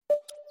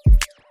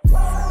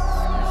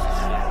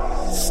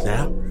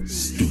Snap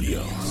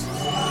Studios.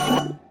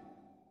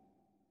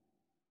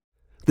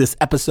 This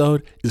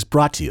episode is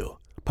brought to you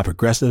by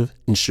Progressive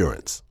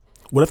Insurance.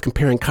 What if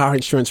comparing car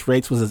insurance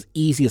rates was as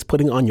easy as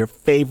putting on your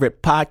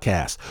favorite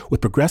podcast?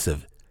 With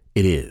Progressive,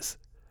 it is.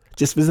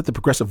 Just visit the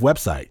Progressive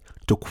website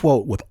to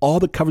quote with all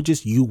the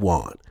coverages you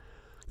want.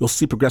 You'll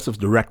see Progressive's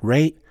direct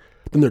rate,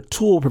 then their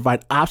tool will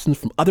provide options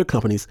from other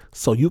companies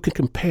so you can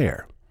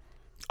compare.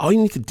 All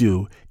you need to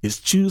do is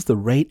choose the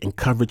rate and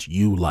coverage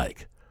you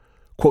like.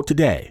 Quote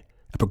today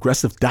at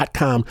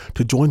Progressive.com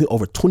to join the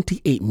over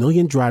 28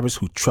 million drivers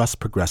who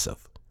trust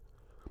Progressive.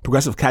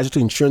 Progressive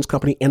Casualty Insurance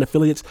Company and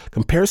Affiliates.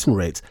 Comparison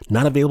rates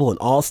not available in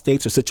all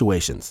states or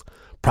situations.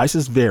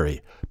 Prices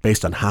vary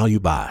based on how you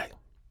buy.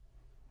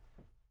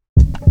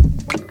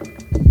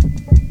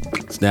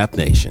 Snap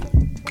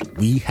Nation,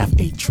 we have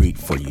a treat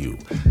for you.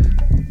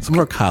 Some of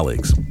our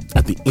colleagues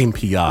at the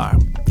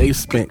NPR, they've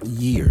spent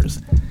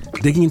years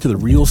digging into the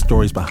real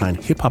stories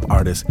behind hip-hop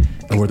artists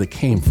and where they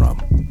came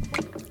from.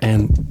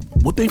 And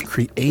what they've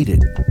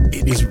created,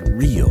 it is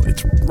real,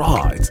 it's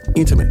raw, it's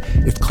intimate.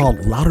 It's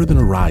called Louder Than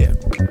a Riot.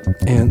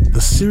 And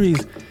the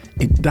series,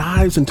 it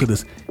dives into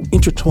this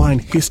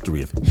intertwined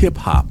history of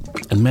hip-hop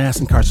and mass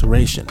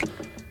incarceration.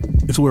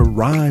 It's where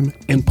rhyme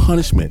and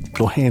punishment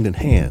go hand in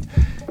hand.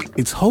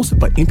 It's hosted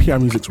by NPR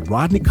Music's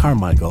Rodney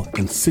Carmichael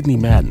and Sidney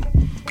Madden.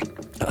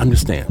 And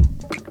understand,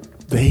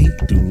 they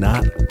do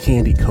not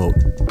candy coat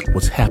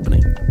what's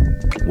happening,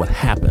 what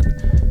happened.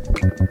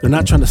 They're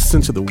not trying to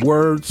censor the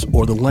words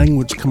or the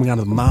language coming out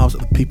of the mouths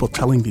of the people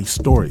telling these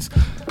stories.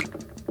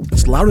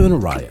 It's Louder Than a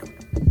Riot.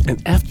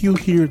 And after you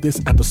hear this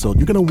episode,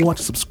 you're going to want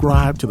to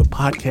subscribe to the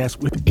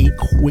podcast with a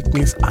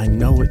quickness. I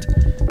know it.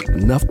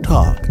 Enough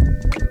talk.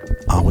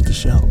 On with the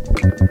show.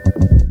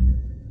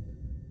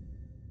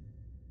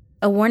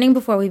 A warning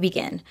before we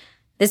begin.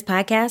 This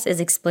podcast is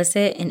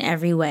explicit in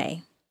every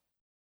way.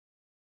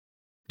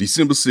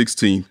 December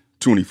 16th,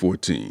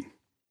 2014.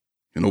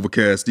 An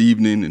overcast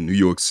evening in New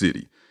York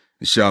City.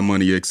 And Sha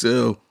Money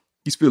XL,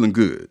 he's feeling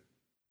good.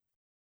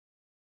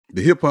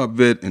 The hip-hop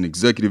vet and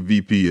executive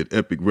VP at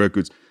Epic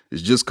Records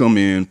has just come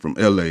in from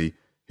L.A.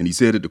 and he's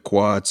headed to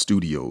Quad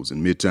Studios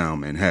in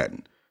Midtown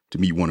Manhattan to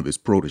meet one of his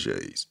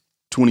proteges,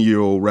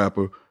 20-year-old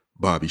rapper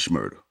Bobby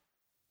Shmurda.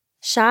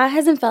 Sha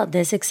hasn't felt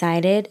this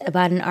excited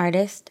about an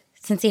artist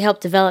since he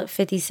helped develop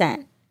 50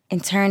 Cent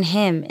and turn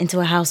him into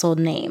a household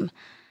name.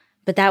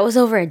 But that was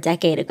over a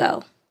decade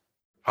ago.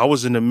 I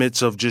was in the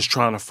midst of just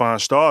trying to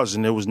find stars,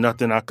 and there was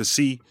nothing I could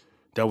see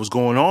that was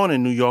going on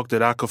in New York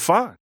that I could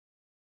find.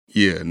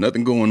 Yeah,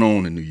 nothing going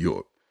on in New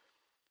York.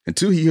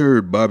 Until he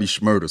heard Bobby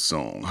Shmurda's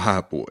song,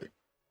 Hot Boy.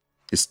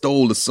 It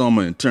stole the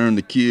summer and turned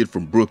the kid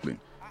from Brooklyn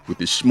with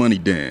his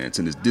shmoney dance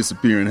and his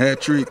disappearing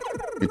hat trick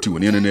into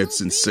an internet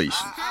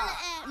sensation.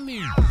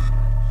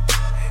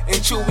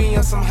 And Chewy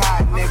on some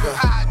hot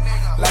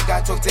nigga. Like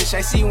I told Tish, I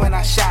see when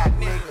I shot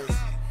niggas.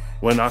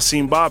 When I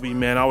seen Bobby,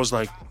 man, I was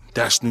like,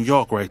 that's New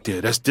York right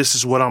there. This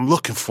is what I'm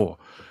looking for.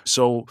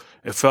 So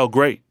it felt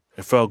great.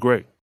 It felt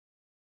great.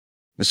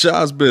 The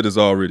Sha's bet is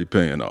already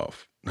paying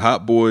off.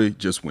 Hot Boy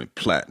just went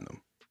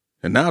platinum.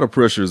 And now the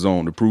pressure is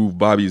on to prove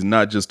Bobby's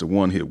not just a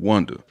one-hit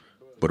wonder,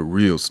 but a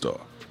real star.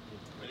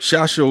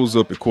 Sha shows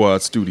up at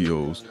Quad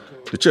Studios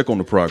to check on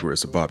the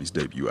progress of Bobby's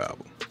debut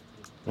album.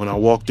 When I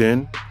walked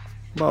in,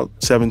 about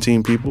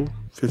 17 people,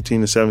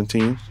 15 to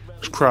 17. It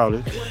was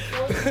crowded.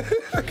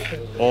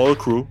 All the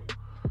crew.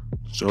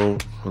 So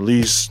at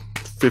least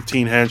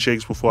 15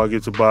 handshakes before I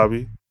get to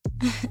Bobby.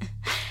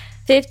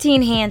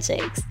 15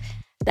 handshakes.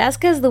 That's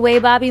because the way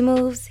Bobby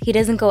moves, he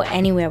doesn't go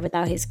anywhere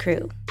without his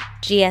crew,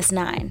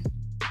 GS9.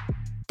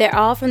 They're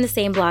all from the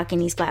same block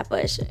in East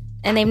Flatbush,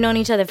 and they've known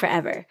each other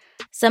forever.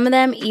 Some of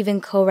them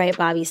even co-write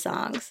Bobby's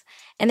songs.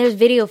 And there's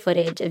video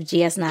footage of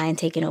GS9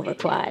 taking over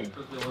Quad.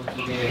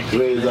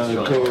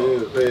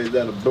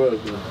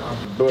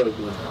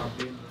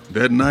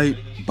 That night,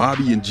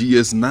 Bobby and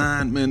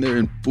GS9, man, they're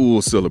in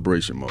full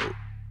celebration mode.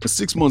 And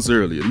 6 months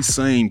earlier, these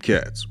same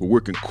cats were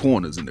working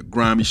corners in the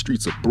grimy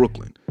streets of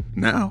Brooklyn.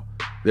 Now,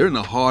 they're in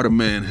the heart of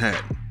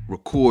Manhattan,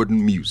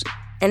 recording music.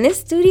 And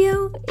this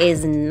studio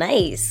is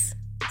nice.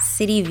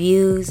 City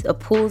views, a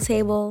pool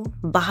table,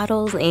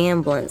 bottles,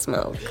 and blunt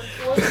smoke.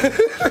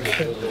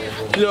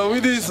 Yo,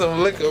 we need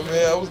some liquor,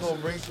 man. I was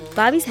gonna bring some.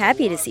 Bobby's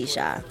happy to see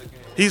Sha.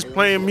 He's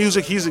playing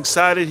music. He's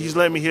excited. He's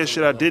letting me hear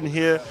shit I didn't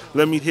hear.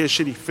 Let me hear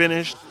shit he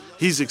finished.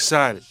 He's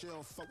excited.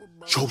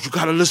 Yo, you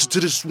gotta listen to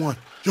this one.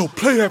 Yo,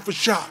 play that for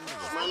Sha.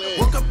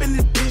 Woke up in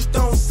this bitch,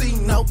 don't see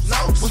no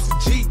flows. With the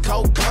G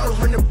code, got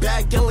her in the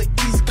bag, yelling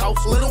East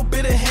Coast. Little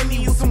bit of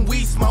Henny and some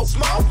weed smoke.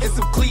 And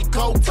some Cleat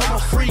coat, tell my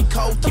free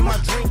coat, keep my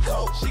drink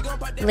cold.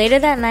 Later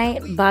that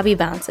night, Bobby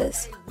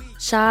bounces.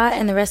 Sha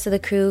and the rest of the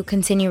crew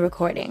continue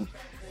recording.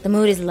 The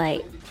mood is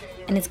light,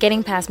 and it's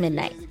getting past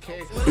midnight.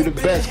 You're the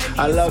best.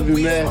 I love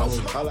you, man.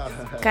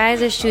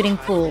 Guys are shooting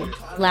pool,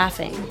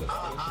 laughing.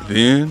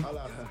 Then,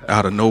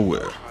 out of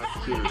nowhere,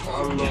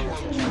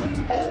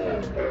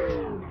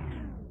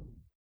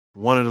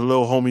 one of the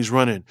little homies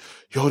running.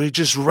 Yo, they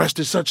just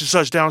arrested such and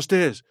such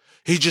downstairs.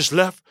 He just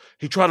left.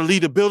 He tried to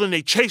leave the building.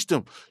 They chased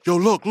him. Yo,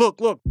 look.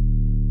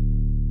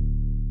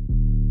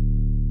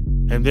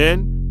 And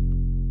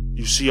then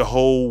you see a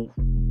whole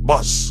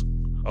bus,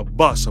 a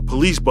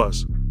police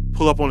bus,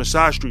 pull up on the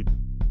side street.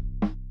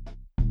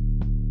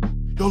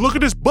 Yo, look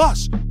at this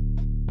bus.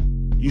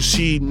 You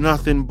see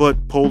nothing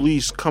but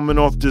police coming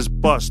off this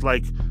bus,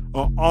 like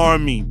an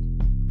army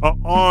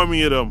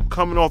of them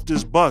coming off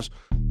this bus.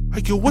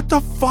 Like, yo, what the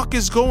fuck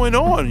is going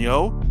on,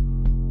 yo?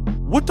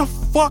 What the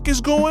fuck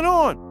is going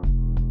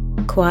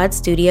on? Quad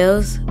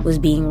Studios was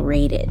being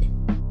raided.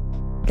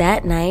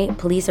 That night,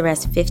 police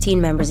arrest 15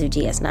 members of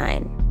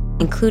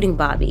GS9, including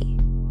Bobby,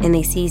 and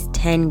they seize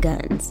 10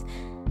 guns.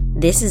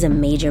 This is a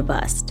major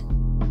bust.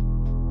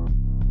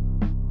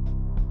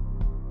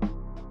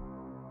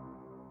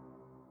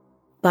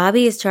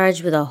 Bobby is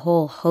charged with a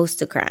whole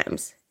host of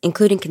crimes,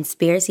 including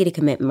conspiracy to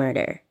commit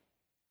murder.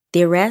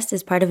 The arrest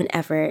is part of an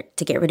effort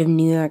to get rid of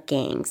New York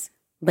gangs,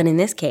 but in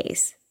this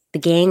case, the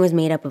gang was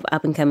made up of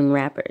up-and-coming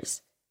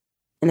rappers.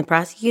 And the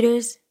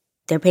prosecutors,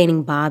 they're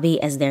painting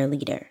Bobby as their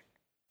leader.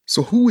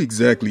 So who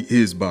exactly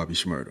is Bobby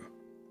Shmurda?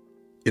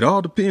 It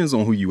all depends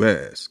on who you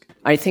ask.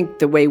 I think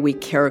the way we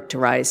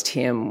characterized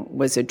him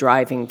was a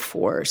driving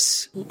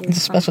force. He's a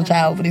special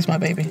child, but he's my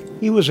baby.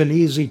 He was an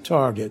easy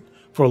target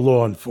for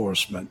law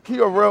enforcement. He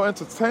a real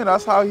entertainer.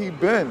 That's how he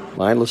been.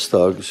 Mindless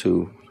thugs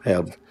who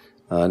have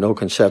no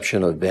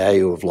conception of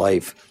value of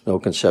life, no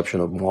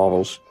conception of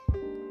morals.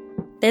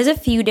 There's a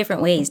few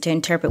different ways to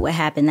interpret what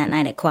happened that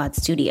night at Quad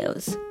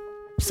Studios.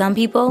 Some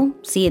people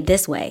see it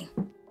this way.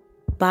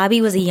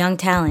 Bobby was a young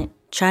talent,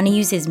 trying to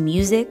use his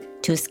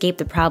music to escape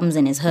the problems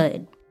in his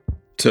hood.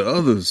 To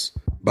others,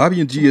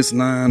 Bobby and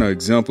GS9 are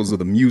examples of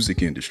the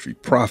music industry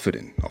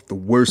profiting off the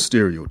worst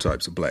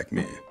stereotypes of black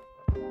men.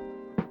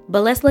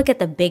 But let's look at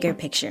the bigger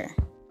picture.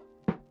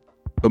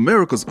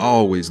 America's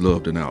always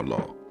loved an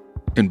outlaw.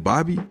 And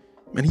Bobby,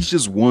 man, he's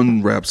just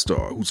one rap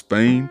star whose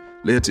fame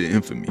led to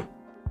infamy.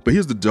 But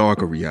here's the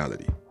darker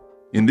reality.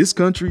 In this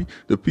country,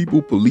 the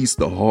people policed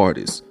the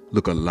hardest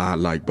look a lot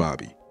like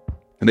Bobby.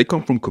 And they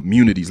come from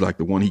communities like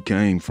the one he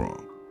came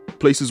from.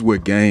 Places where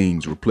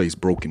gangs replace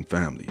broken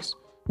families.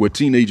 Where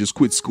teenagers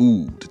quit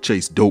school to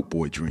chase dope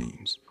boy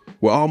dreams.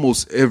 Where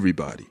almost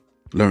everybody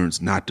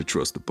learns not to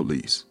trust the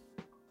police.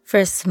 For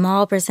a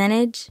small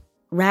percentage,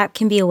 rap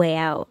can be a way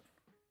out.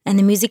 And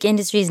the music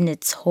industry is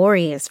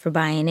notorious for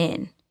buying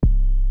in.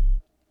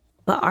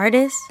 But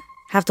artists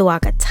have to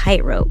walk a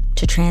tightrope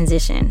to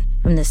transition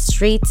from the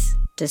streets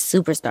to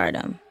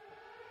superstardom.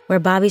 Where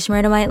Bobby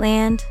Shmurda might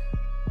land,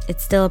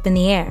 it's still up in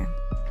the air,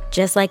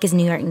 just like his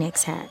New York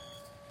Knicks hat.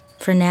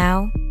 For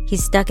now,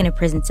 he's stuck in a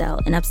prison cell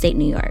in upstate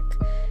New York,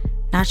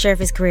 not sure if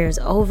his career is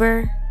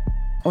over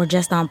or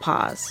just on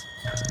pause.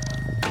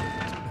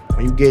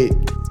 When you get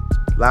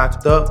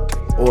locked up,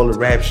 all the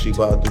rap shit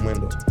go out the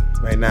window.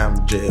 Right now I'm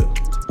in jail,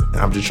 and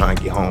I'm just trying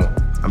to get home.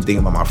 I'm thinking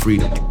about my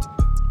freedom.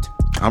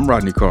 I'm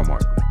Rodney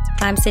Carmichael.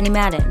 I'm Cindy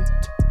Madden.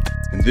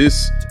 And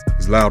this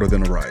is Louder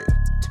Than a Riot,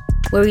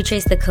 where we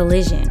trace the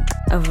collision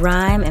of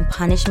rhyme and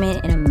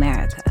punishment in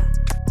America.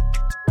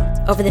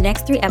 Over the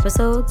next 3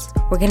 episodes,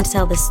 we're going to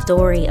tell the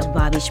story of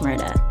Bobby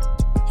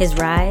Shmurda, his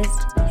rise,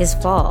 his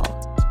fall,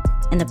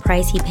 and the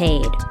price he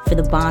paid for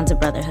the bonds of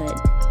brotherhood.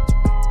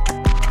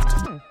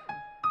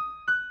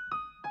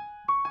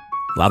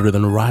 Louder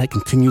Than a Riot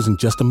continues in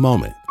just a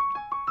moment.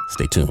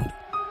 Stay tuned.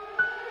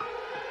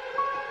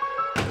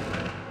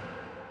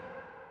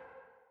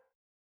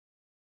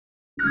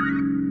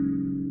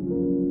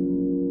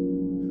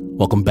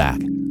 Welcome back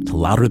to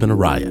Louder Than a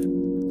Riot,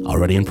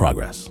 already in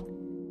progress.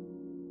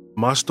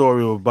 My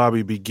story with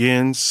Bobby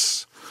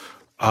begins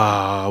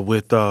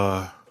with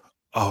a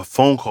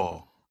phone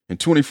call. In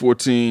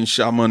 2014,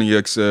 Sha Money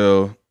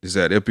XL is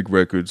at Epic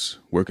Records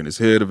working as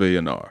head of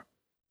A&R.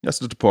 That's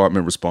the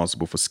department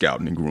responsible for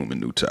scouting and grooming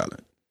new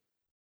talent.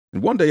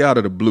 And one day out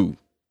of the blue,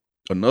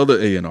 another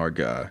A&R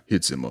guy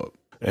hits him up.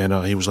 And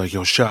he was like,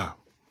 yo, Sha,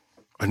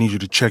 I need you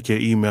to check your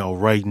email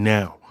right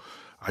now.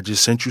 I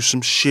just sent you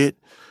some shit.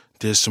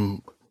 There's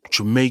some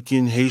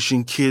Jamaican,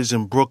 Haitian kids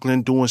in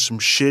Brooklyn doing some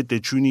shit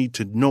that you need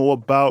to know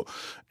about,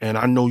 and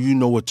I know you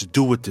know what to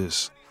do with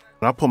this.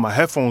 And I put my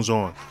headphones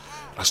on.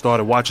 I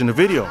started watching the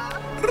video.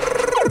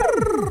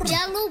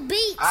 Jello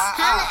Beats,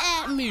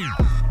 holla at me.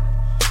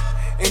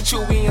 And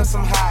Chewy on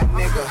some hot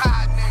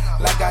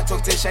nigga. Like I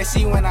told Tish, I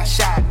see when I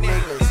shot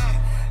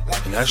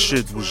niggas. And that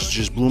shit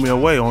just blew me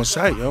away on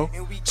sight, yo.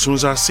 As soon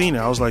as I seen it,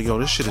 I was like, yo,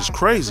 this shit is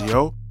crazy,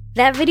 yo.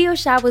 That video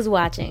Sha was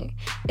watching,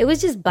 it was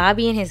just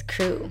Bobby and his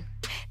crew.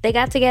 They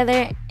got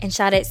together and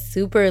shot it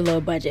super low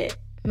budget.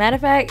 Matter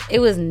of fact, it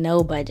was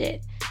no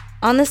budget.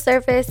 On the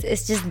surface,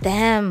 it's just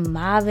them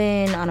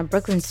mobbing on a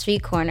Brooklyn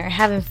street corner,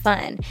 having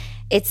fun.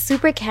 It's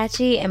super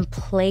catchy and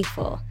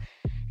playful.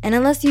 And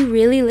unless you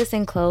really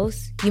listen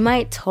close, you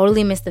might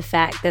totally miss the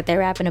fact that they're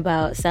rapping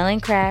about selling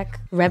crack,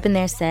 repping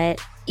their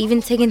set,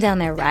 even taking down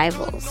their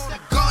rivals.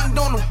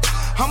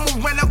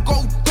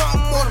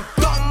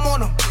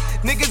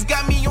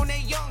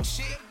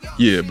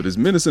 Yeah, but as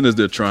menacing as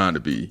they're trying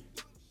to be,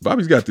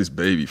 Bobby's got this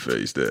baby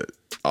face that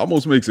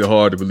almost makes it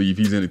hard to believe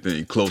he's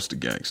anything close to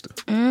gangster.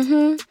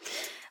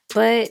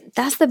 But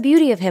that's the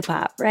beauty of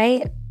hip-hop,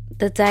 right?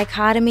 The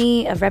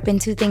dichotomy of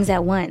repping two things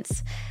at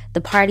once,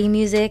 the party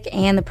music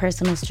and the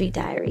personal street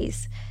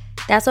diaries.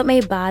 That's what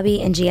made Bobby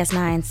and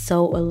GS9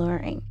 so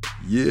alluring.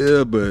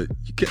 Yeah, but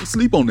you can't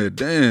sleep on that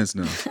dance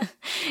now.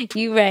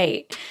 You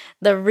right.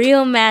 The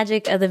real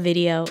magic of the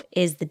video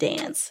is the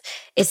dance.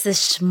 It's the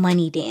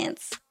shmoney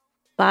dance.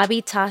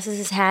 Bobby tosses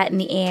his hat in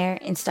the air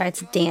and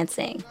starts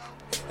dancing.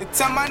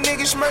 Tell my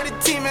niggas murder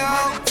team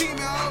about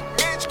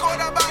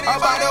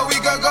a week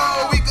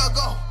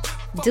ago.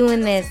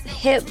 Doing this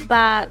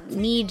hip-hop,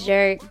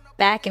 knee-jerk,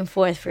 back and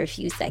forth for a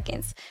few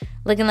seconds,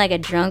 looking like a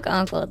drunk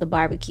uncle at the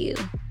barbecue.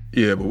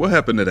 Yeah, but what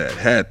happened to that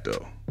hat,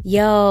 though?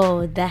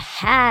 Yo, the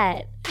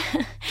hat.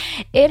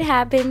 It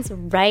happens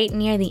right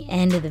near the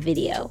end of the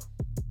video.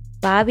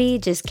 Bobby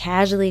just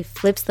casually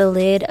flips the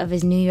lid of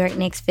his New York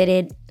Knicks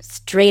fitted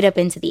straight up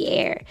into the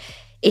air.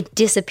 It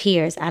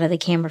disappears out of the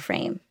camera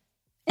frame.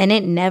 And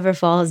it never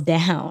falls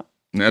down.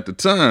 And at the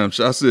time,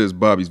 Sha says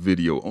Bobby's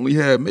video only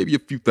had maybe a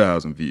few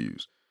thousand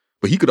views.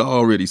 But he could have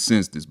already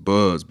sensed this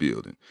buzz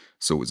building,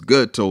 so his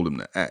gut told him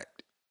to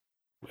act.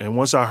 And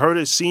once I heard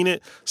it, seen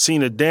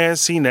the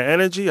dance, seen the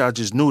energy, I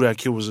just knew that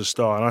kid was a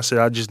star. And I said,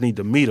 I just need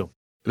to meet him.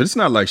 But it's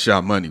not like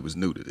Sha Money was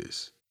new to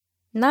this.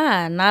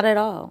 Nah, not at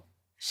all.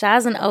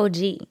 Sha's an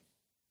OG.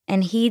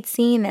 And he'd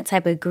seen that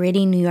type of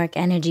gritty New York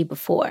energy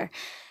before.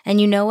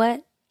 And you know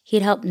what?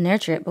 He'd helped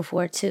nurture it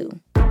before, too.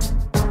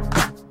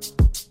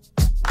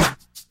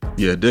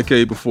 Yeah, a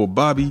decade before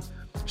Bobby,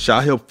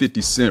 Sha helped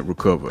 50 Cent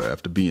recover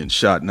after being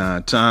shot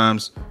 9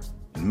 times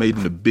and made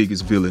him the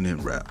biggest villain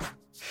in rap.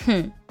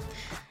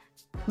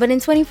 But in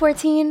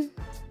 2014,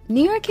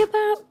 New York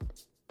hip-hop,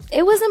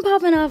 it wasn't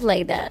popping off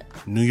like that.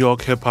 New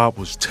York hip-hop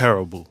was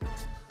terrible.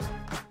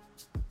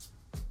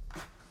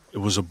 It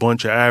was a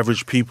bunch of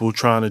average people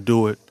trying to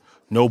do it.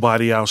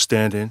 Nobody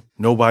outstanding,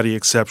 nobody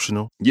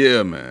exceptional.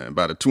 Yeah, man.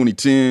 By the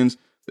 2010s,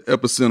 the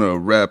epicenter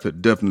of rap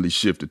had definitely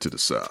shifted to the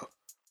South.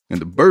 And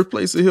the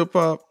birthplace of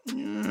hip-hop,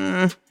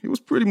 it was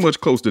pretty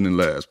much close to in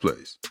last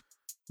place.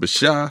 But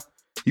Sha,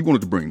 he wanted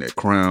to bring that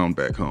crown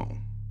back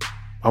home.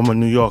 I'm a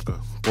New Yorker,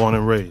 born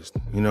and raised.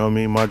 You know what I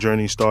mean? My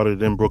journey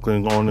started in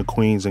Brooklyn, on to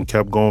Queens, and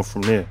kept going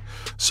from there.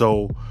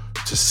 So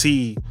to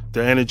see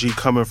the energy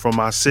coming from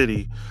my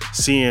city,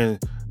 seeing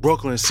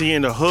Brooklyn,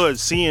 seeing the hood,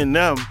 seeing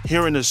them,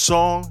 hearing the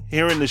song,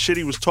 hearing the shit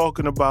he was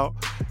talking about,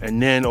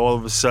 and then all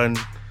of a sudden,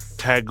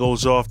 hat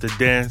goes off, the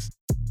dance.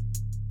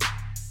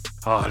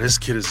 Oh, this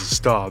kid is a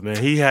star, man.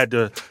 He had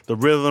the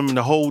rhythm and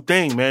the whole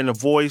thing, man. The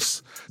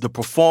voice, the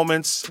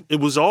performance, it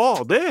was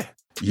all there.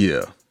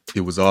 Yeah,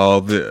 it was all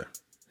there.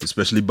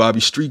 Especially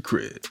Bobby's street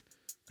cred.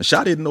 And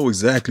Sha didn't know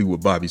exactly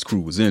what Bobby's crew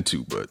was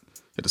into, but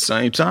at the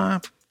same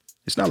time,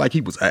 it's not like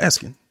he was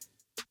asking.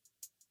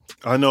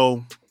 I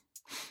know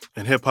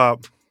in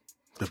hip-hop,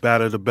 the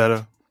badder the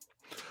better.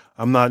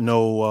 I'm not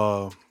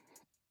no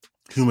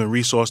human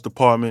resource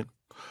department.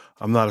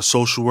 I'm not a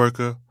social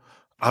worker.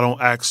 I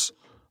don't ask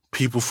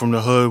people from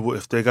the hood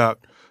if they got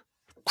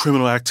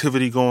criminal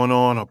activity going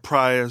on or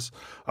priors.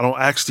 I don't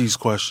ask these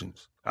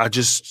questions. I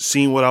just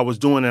seen what I was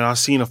doing, and I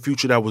seen a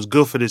future that was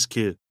good for this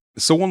kid.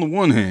 So on the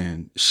one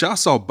hand, Sha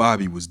saw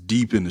Bobby was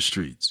deep in the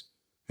streets,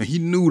 and he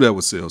knew that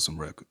would sell some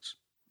records.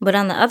 But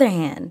on the other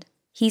hand,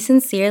 he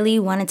sincerely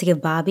wanted to give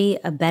Bobby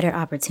a better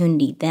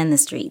opportunity than the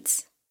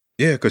streets.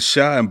 Yeah, because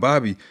Sha and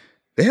Bobby,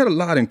 they had a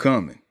lot in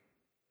common.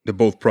 They're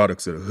both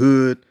products of the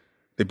hood,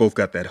 they both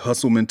got that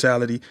hustle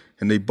mentality,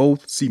 and they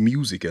both see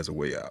music as a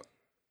way out.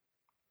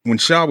 When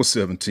Sha was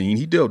 17,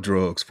 he dealt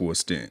drugs for a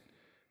stint,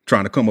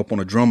 trying to come up on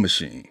a drum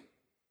machine.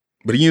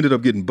 But he ended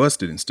up getting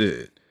busted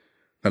instead.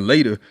 Now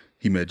later,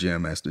 he met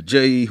Jam Master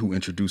Jay, who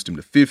introduced him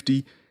to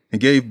 50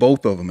 and gave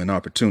both of them an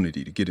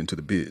opportunity to get into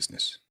the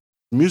business.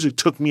 Music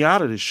took me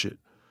out of this shit.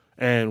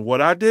 And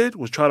what I did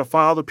was try to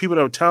find other people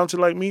that were talented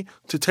like me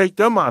to take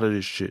them out of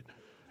this shit.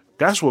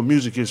 That's what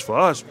music is for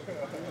us.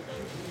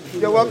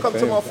 Yo, welcome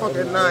to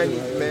motherfucking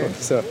 90s, man.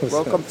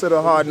 Welcome to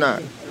the hard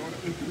 9.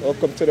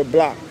 Welcome to the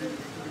block.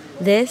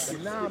 This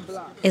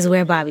is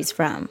where Bobby's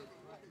from.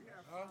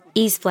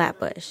 East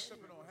Flatbush.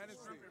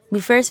 We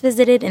first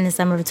visited in the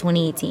summer of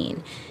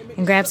 2018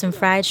 and grabbed some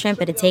fried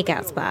shrimp at a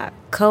takeout spot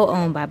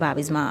co-owned by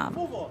Bobby's mom.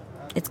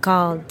 It's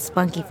called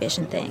Spunky Fish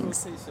and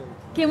Things.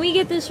 Can we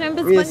get the shrimp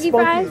and spunky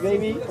fries?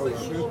 Baby.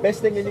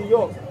 Best thing in New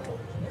York.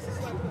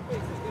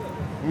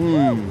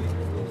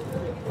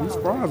 These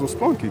fries are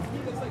spunky.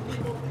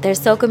 There's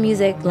soca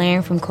music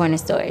blaring from corner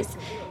stores.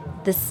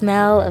 The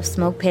smell of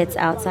smoke pits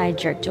outside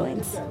jerk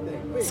joints.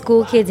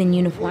 School kids in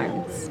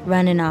uniforms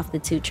running off the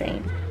 2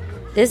 train.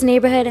 This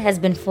neighborhood has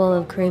been full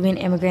of Caribbean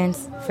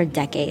immigrants for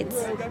decades.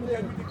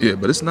 Yeah,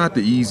 but it's not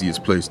the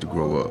easiest place to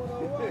grow up.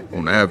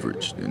 On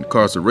average, the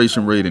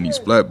incarceration rate in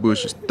East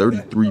Flatbush is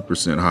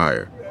 33%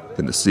 higher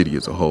than the city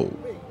as a whole.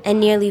 And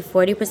nearly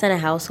 40%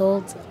 of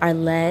households are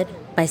led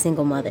by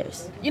single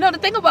mothers. You know, the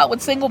thing about what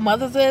single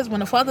mothers is, when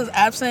the father's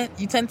absent,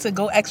 you tend to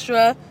go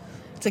extra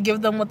to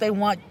give them what they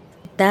want.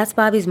 That's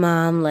Bobby's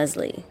mom,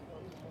 Leslie.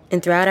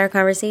 And throughout our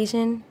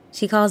conversation,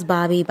 she calls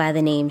Bobby by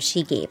the name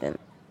she gave him,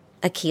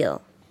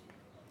 Akil.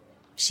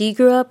 She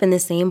grew up in the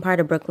same part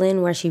of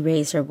Brooklyn where she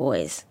raised her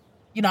boys.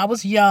 You know, I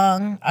was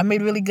young. I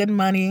made really good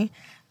money.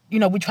 You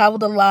know, we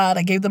traveled a lot.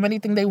 I gave them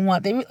anything they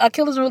want.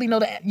 Akil doesn't really know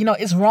that, you know,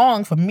 it's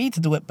wrong for me to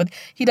do it, but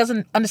he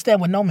doesn't understand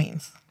what no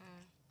means.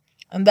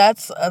 And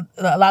that's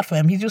a lot for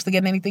him. He's used to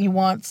getting anything he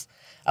wants.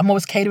 I'm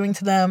always catering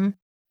to them.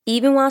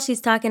 Even while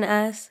she's talking to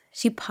us,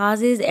 she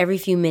pauses every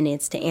few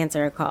minutes to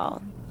answer a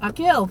call.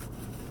 Akil,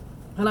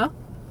 hello?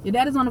 Your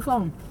dad is on the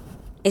phone.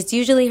 It's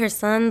usually her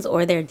sons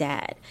or their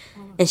dad,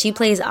 and she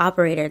plays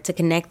operator to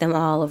connect them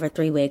all over a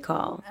three-way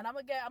call.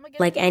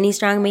 Like any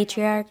strong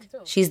matriarch,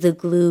 she's the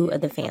glue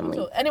of the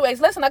family. Anyways,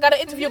 listen, I got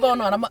an interview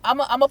going on. I'm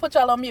gonna put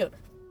y'all on mute.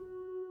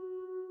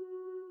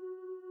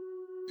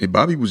 Hey,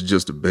 Bobby was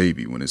just a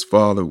baby when his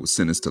father was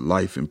sentenced to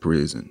life in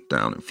prison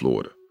down in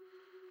Florida.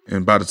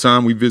 And by the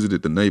time we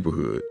visited the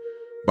neighborhood,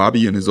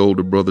 Bobby and his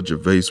older brother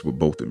Gervais were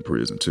both in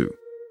prison too.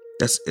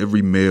 That's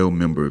every male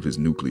member of his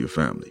nuclear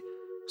family,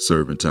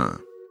 serving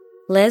time.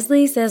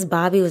 Leslie says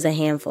Bobby was a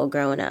handful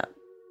growing up.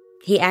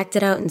 He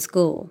acted out in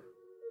school.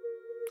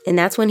 And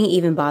that's when he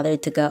even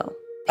bothered to go.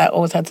 I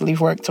always had to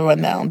leave work to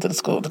run down to the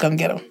school to come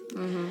get him.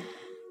 Mm-hmm.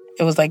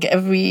 It was like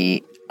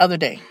every other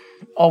day,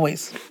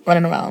 always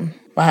running around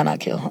behind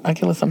Akil.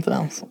 Akil is something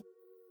else.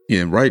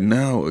 Yeah, and right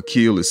now,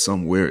 Akil is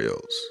somewhere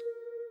else.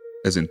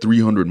 As in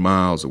 300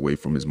 miles away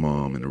from his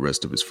mom and the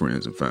rest of his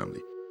friends and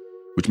family.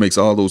 Which makes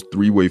all those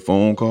three-way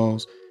phone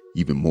calls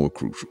even more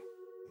crucial.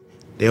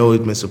 They always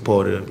been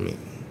supportive of me.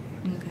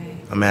 Okay.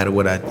 No matter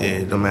what I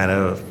did, no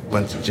matter a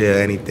bunch of jail,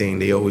 anything,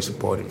 they always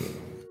supported me.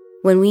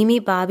 When we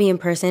meet Bobby in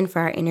person for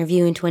our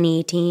interview in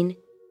 2018,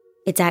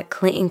 it's at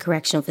Clinton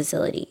Correctional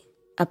Facility,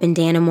 up in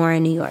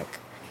Dannemora, New York.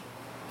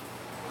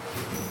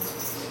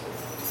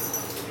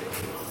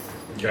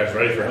 You guys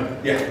ready for him?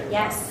 Yeah.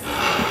 Yes.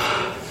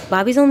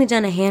 Bobby's only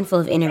done a handful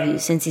of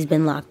interviews since he's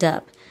been locked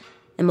up,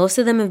 and most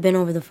of them have been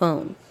over the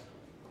phone.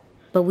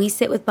 But we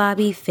sit with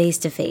Bobby face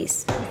to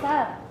face. What's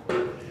up?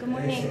 Good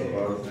morning.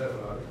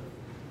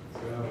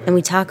 And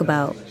we talk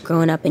about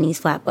growing up in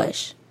East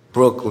Flatbush.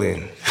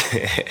 Brooklyn.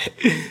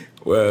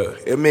 Well,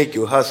 it make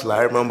you hustle.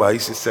 I remember I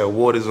used to sell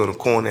waters on the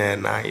corner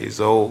at 9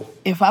 years old.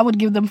 If I would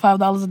give them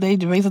 $5 a day,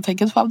 Gervais would take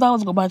his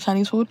 $5, go buy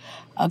Chinese food.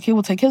 Akil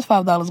would take his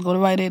 $5, go to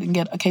Rite Aid and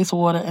get a case of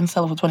water and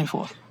sell it for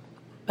 $24.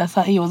 That's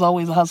how he was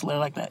always a hustler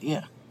like that,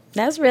 yeah.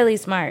 That's really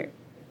smart.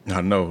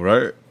 I know,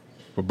 right?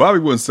 But Bobby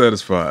wasn't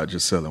satisfied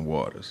just selling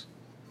waters.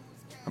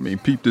 I mean,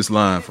 peep this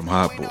line from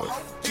Hot Boy.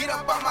 Get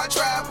up on my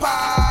trap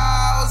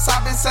house.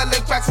 I've been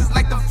selling cracks since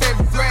like the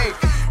 5th grade.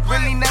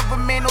 Really never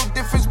made no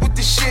difference with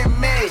the shit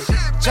made.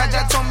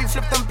 Jaja told me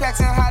flip them packs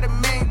and how to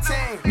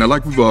maintain. Now,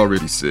 like we've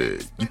already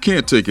said, you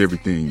can't take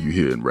everything you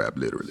hear in rap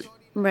literally.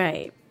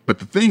 Right. But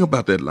the thing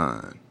about that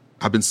line,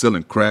 I've been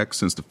selling crack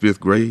since the 5th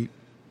grade,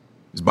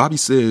 as Bobby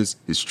says,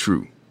 is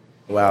true.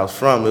 Where I was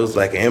from, it was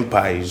like an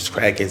empire. Just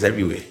crackheads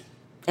everywhere.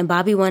 And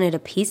Bobby wanted a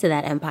piece of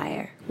that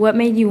empire. What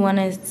made you want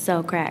to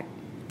sell crack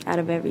out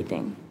of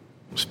everything?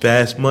 It was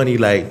fast money,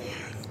 like,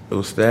 it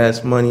was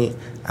fast money.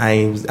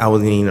 I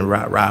wasn't even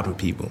robbing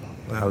people.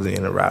 I wasn't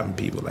into robbing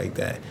people like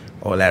that.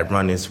 All that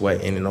running,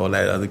 sweating, and all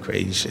that other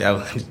crazy shit. I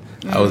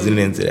wasn't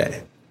into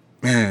that.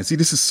 Man, see,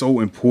 this is so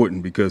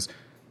important because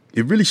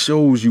it really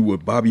shows you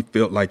what Bobby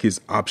felt like his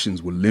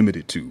options were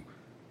limited to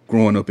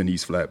growing up in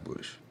East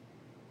Flatbush.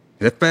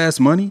 That fast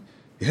money,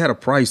 it had a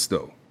price,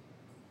 though.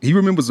 He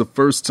remembers the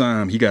first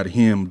time he got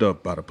hemmed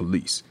up by the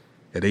police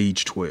at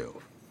age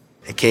 12.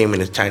 They came in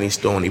the Chinese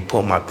store and they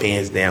pulled my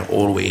pants down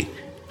all the way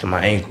to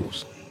my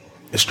ankles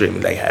and stripped me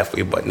like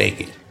halfway butt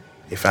naked.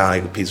 They found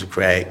like a piece of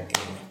crack.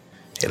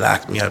 They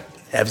locked me up.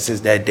 Ever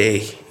since that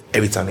day,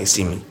 every time they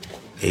see me,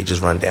 they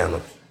just run down on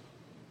me.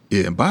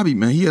 Yeah, and Bobby,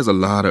 man, he has a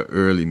lot of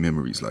early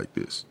memories like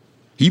this.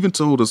 He even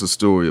told us a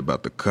story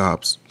about the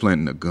cops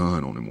planting a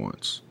gun on him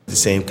once. The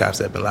same cops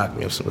that been locking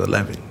me up since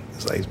 11.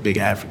 It's like this big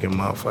African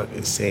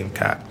motherfucker, same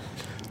cop.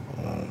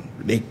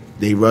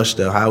 They rushed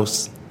the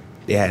house.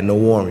 They had no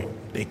warrant.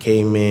 They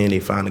came in, they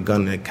found a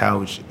gun in the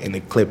couch and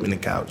a clip in the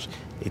couch.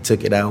 They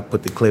took it out,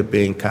 put the clip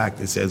in, cocked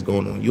it, says,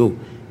 going on you.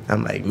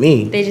 I'm like,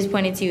 me? They just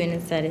pointed to you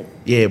and said it.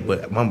 Yeah,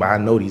 but remember, I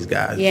know these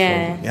guys.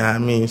 Yeah. So, you know what I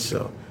mean?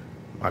 So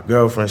my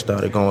girlfriend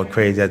started going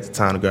crazy at the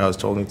time, the girl I was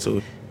talking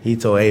to. He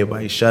told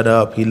everybody, shut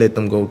up. He let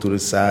them go through the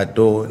side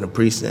door in the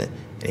precinct,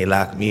 and they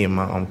locked me and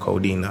my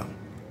codeine up.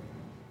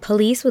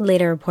 Police would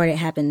later report it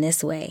happened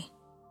this way.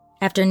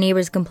 After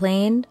neighbors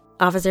complained,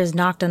 officers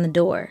knocked on the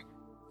door,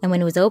 and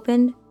when it was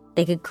opened,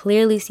 they could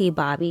clearly see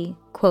Bobby,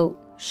 quote,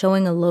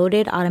 showing a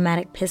loaded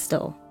automatic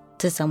pistol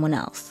to someone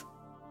else.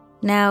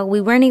 Now, we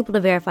weren't able to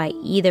verify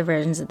either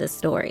versions of this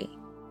story,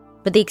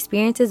 but the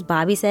experiences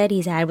Bobby said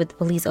he's had with the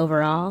police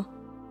overall,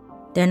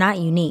 they're not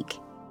unique.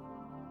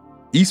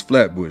 East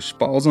Flatbush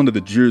falls under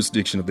the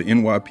jurisdiction of the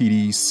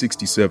NYPD's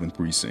 67th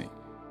precinct.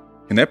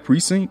 And that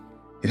precinct,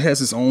 it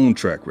has its own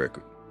track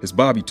record, as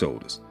Bobby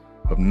told us,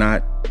 of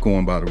not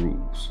going by the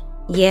rules.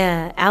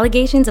 Yeah,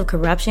 allegations of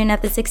corruption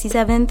at the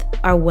 67th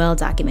are well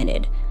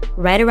documented,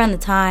 right around the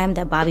time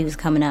that Bobby was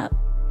coming up.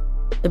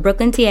 The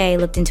Brooklyn TA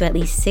looked into at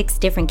least 6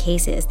 different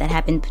cases that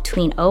happened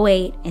between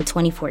 2008 and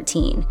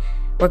 2014,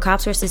 where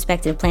cops were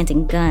suspected of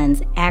planting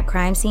guns at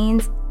crime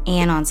scenes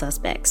and on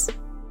suspects.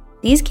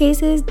 These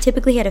cases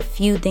typically had a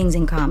few things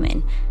in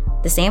common.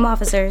 The same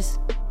officers,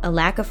 a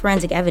lack of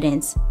forensic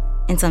evidence,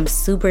 and some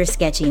super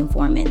sketchy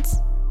informants.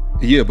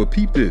 Yeah, but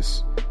peep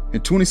this.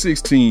 In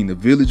 2016, the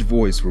Village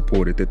Voice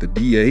reported that the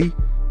DA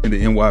and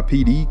the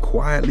NYPD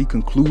quietly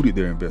concluded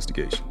their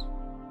investigations.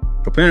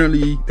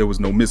 Apparently, there was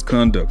no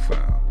misconduct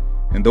found,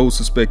 and those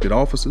suspected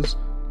officers,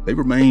 they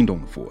remained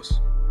on the force.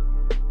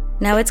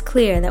 Now it's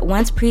clear that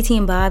once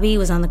preteen Bobby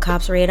was on the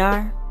cops'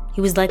 radar,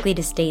 he was likely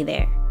to stay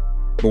there.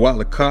 But while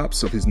the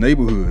cops of his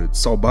neighborhood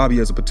saw Bobby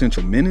as a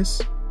potential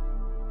menace,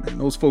 man,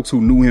 those folks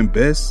who knew him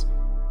best,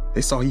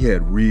 they saw he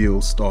had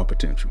real star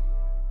potential.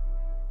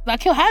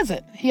 Akil has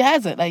it. He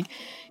has it. Like,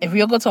 if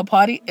we'll go to a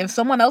party, if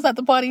someone else at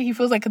the party, he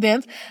feels like could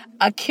dance,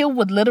 Akil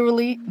would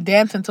literally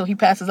dance until he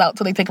passes out,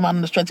 till they take him out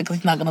on the stretcher because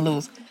he's not going to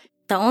lose.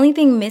 The only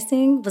thing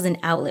missing was an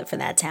outlet for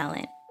that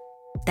talent.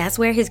 That's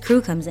where his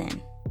crew comes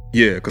in.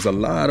 Yeah, because a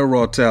lot of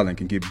raw talent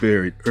can get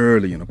buried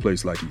early in a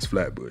place like East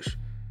Flatbush,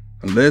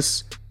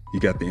 unless you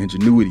got the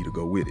ingenuity to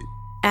go with it.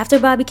 After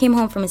Bobby came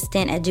home from a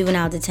stint at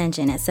juvenile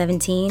detention at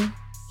 17,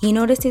 he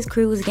noticed his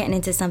crew was getting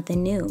into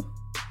something new.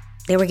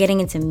 They were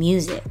getting into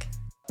music.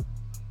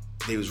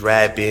 They was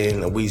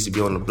rapping, and we used to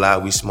be on the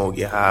block, we smoke,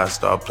 get high,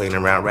 start playing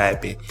around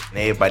rapping. And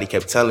everybody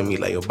kept telling me,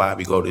 like, yo,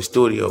 Bobby, go to the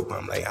studio. But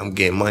I'm like, I'm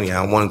getting money,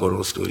 I don't want to go to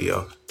the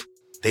studio.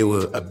 They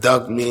would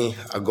abduct me,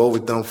 I go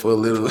with them for a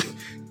little,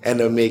 end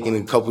up making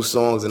a couple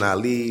songs, and I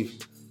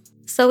leave.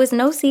 So it's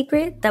no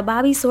secret that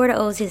Bobby sorta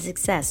owes his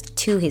success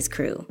to his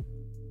crew.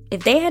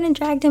 If they hadn't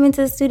dragged him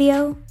into the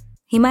studio,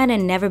 he might have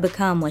never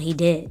become what he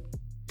did.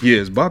 Yeah,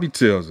 as Bobby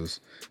tells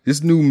us,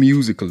 this new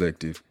music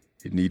collective,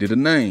 it needed a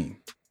name.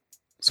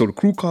 So the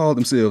crew called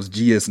themselves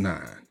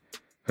GS9,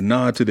 a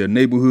nod to their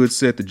neighborhood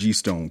set, the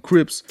G-Stone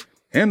Crips,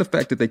 and the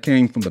fact that they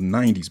came from the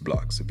 90s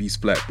blocks of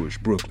East Flatbush,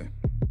 Brooklyn.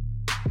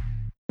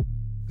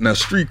 Now,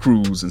 street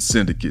crews and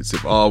syndicates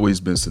have always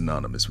been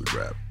synonymous with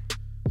rap.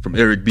 From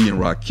Eric B. and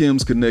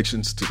Rakim's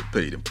connections to the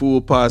Paid in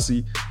Full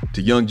posse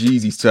to Young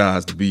Jeezy's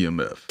ties to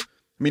BMF. I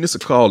mean, it's a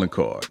calling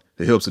card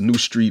that helps a new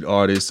street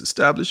artist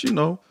establish,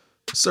 a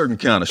certain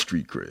kind of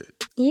street cred.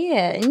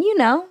 Yeah, and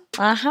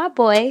our hot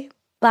boy,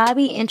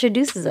 Bobby,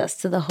 introduces us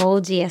to the whole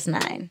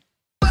GS9.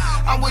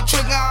 I'm with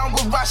Trigger, I'm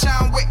with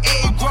Rasha, I'm with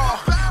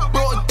A-Raw.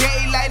 Broad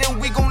daylight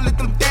and we gon' let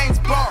them things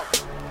blow.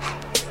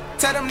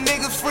 Tell them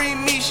niggas free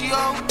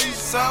Michio.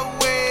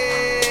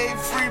 Subway,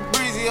 free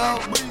Breezy,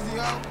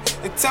 ho.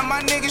 And tell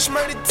my niggas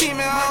murder team,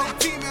 ho.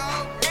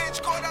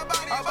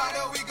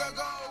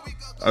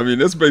 I mean,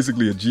 that's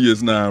basically a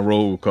GS9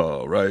 roll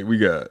call, right? We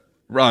got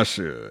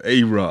Rasha,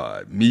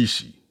 A-Rod,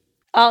 Mishi.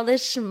 All the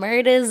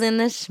schmurders and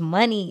the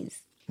shmoneys.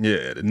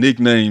 Yeah, the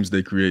nicknames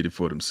they created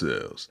for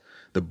themselves.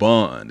 The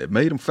bond that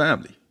made them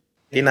family.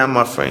 They not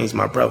my friends,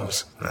 my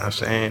brothers. You know what I'm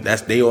saying?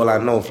 They all I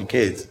know from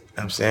kids. You know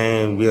what I'm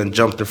saying? We done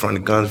jumped in front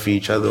of guns for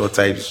each other, all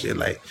types of shit.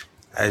 Like,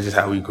 that's just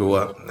how we grew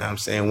up. You know what I'm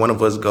saying? One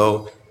of us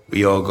go,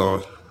 we all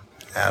go.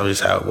 That was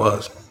just how it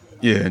was.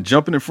 Yeah, and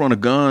jumping in front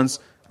of guns,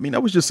 I mean,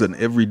 that was just an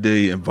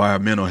everyday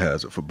environmental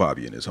hazard for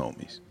Bobby and his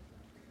homies.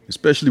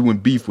 Especially when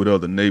beef with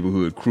other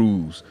neighborhood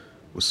crews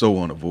was so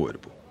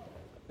unavoidable.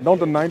 Don't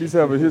the 90s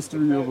have a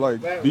history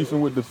of,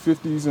 beefing with the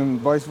 50s and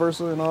vice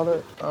versa and all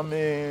that? I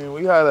mean,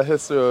 we had a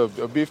history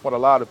of beef with a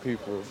lot of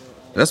people.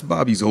 That's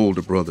Bobby's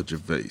older brother,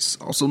 Gervais,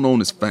 also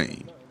known as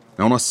Fame.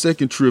 Now, on our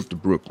second trip to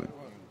Brooklyn,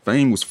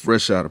 Fame was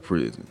fresh out of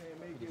prison.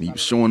 And he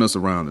was showing us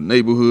around the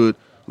neighborhood,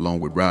 along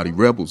with Rowdy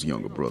Rebel's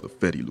younger brother,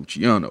 Fetty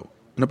Luciano,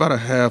 and about a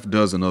half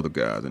dozen other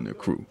guys in their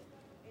crew.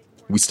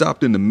 We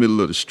stopped in the middle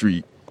of the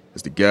street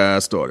as the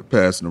guys started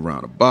passing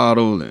around a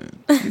bottle and,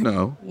 yeah,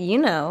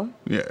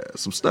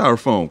 some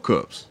styrofoam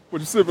cups. What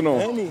you sipping on?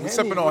 I'm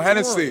sipping on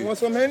Hennessy. You want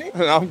some Henny?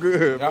 I'm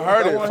good. I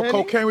heard it. For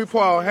cocaine, we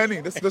pour out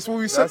Henny. That's what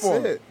we sip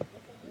on. It.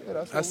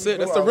 Yeah, that's it.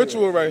 That's the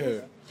ritual right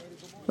here.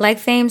 Like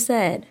Fame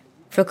said,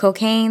 for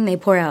cocaine, they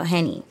pour out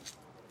Henny.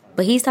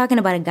 But he's talking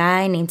about a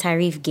guy named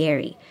Tyrese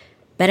Gary,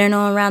 better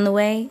known around the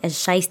way as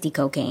Shiesty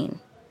Cocaine,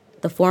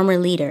 the former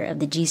leader of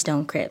the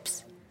G-Stone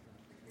Crips.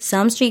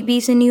 Some street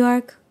beefs in New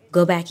York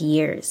go back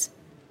years.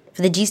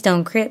 For the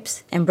G-Stone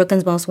Crips and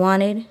Brooklyn's Most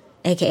Wanted,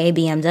 aka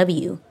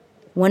BMW,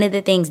 one of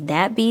the things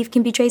that beef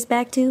can be traced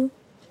back to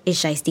is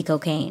Shiesty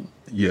Cocaine.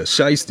 Yeah,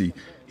 Shiesty,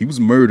 he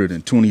was murdered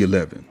in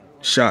 2011,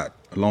 shot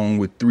along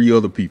with 3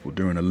 other people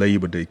during a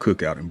Labor Day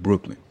cookout in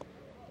Brooklyn.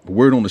 The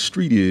word on the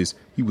street is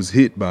he was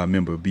hit by a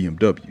member of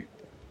BMW.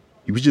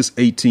 He was just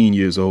 18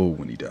 years old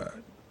when he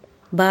died.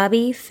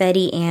 Bobby,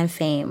 Fetty, and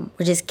Fame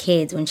were just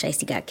kids when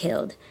Shiesty got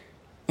killed.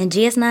 And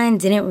GS9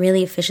 didn't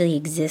really officially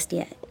exist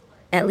yet.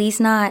 At least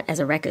not as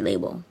a record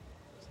label.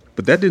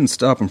 But that didn't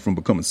stop them from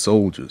becoming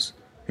soldiers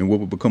in what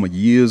would become a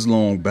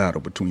years-long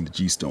battle between the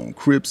G-Stone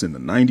Crips in the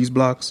 90s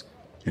blocks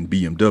and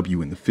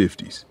BMW in the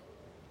 50s.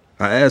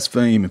 I asked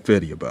Fame and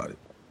Fetty about it.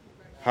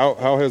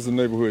 How has the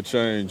neighborhood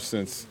changed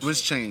since?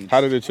 What's changed?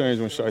 How did it change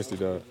when Shiesty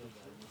died?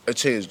 It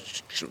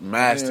changed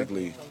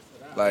drastically.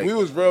 Yeah. We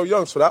was real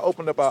young, so that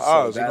opened up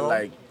our eyes.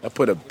 That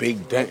put a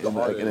big dent in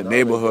the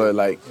neighborhood.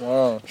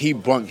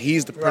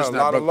 He's the person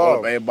that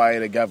brought everybody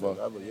together.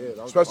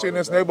 Especially in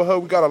this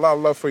neighborhood, we got a lot of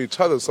love for each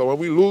other. So when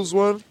we lose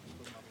one,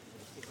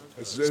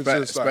 It's just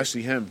like,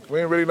 especially him. We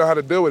didn't really know how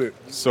to deal with it.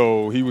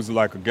 So he was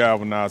like a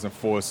galvanizing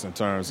force in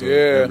terms of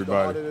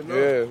everybody.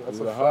 Yeah, that's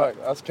a fact.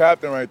 That's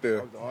captain right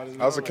there.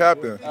 That's a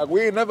captain. Like,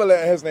 we ain't never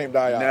letting his name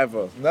die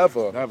out.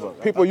 Never.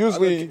 People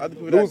usually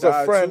lose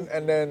a friend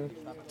and then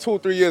 2 or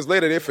 3 years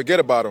later they forget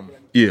about him.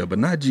 Yeah, but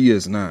not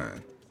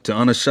GS9. To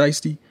honor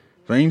Shiesty,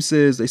 Fame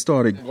says they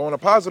started going a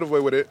positive way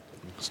with it.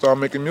 Start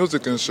making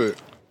music and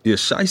shit. Yeah,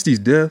 Shiesty's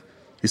death,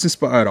 it's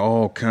inspired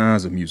all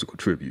kinds of musical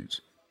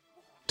tributes.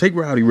 Take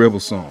Rowdy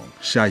Rebel's song,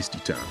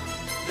 Shiesty Time.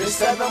 They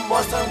said the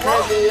most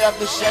crazy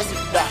after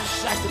Shiesty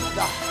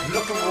died.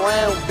 Looking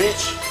around,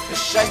 bitch,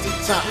 it's Shiesty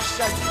time.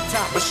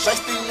 But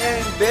Shiesty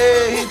ain't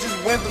dead, he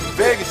just went to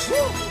Vegas.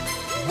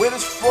 With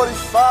his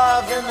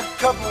 45 and a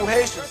couple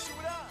Haitians.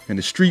 And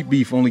the street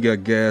beef only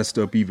got gassed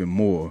up even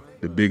more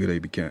the bigger they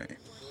became.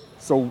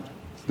 So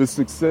the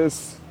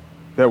success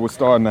that was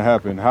starting to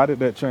happen, how did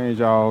that change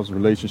y'all's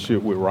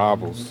relationship with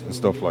rivals and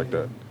stuff like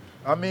that?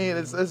 I mean,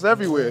 it's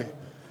everywhere.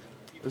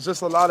 It's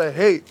just a lot of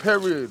hate,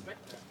 period.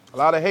 A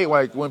lot of hate.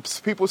 Like, when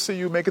people see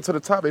you make it to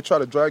the top, they try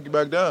to drag you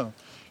back down.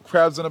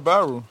 Crabs in a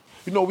barrel.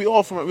 You know, we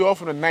all from the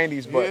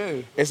 90s, but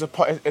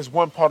it's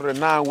one part of the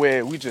 9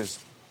 where we just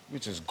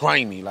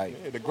grimy,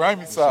 like the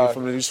grimy side.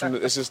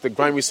 It's just the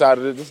grimy side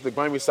of this. This is the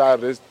grimy side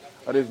of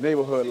this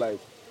neighborhood. Like,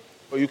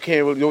 or you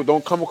can't really,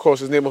 don't come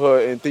across this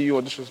neighborhood and think you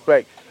on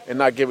disrespect and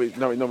not give it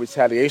no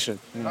retaliation.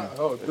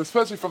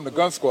 Especially from the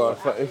gun squad.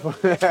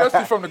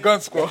 Especially from the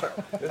gun squad.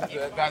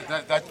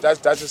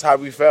 That's just how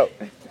we felt.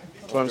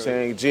 That's what I'm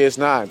saying.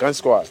 GS9, Gun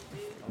Squad.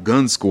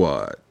 Gun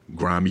Squad,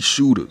 grimy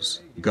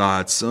shooters,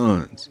 God's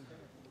sons.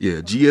 Yeah,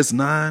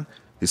 GS9,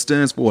 it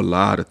stands for a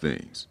lot of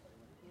things.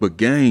 But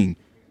gang,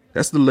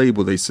 that's the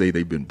label they say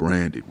they've been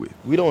branded with.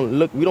 We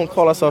don't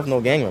call ourselves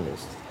no gang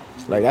members.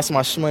 Like, that's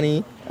my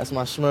shmoney, that's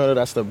my shmurder,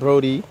 that's the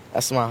Brody,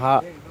 that's my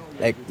hop.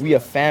 Like, we a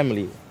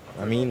family.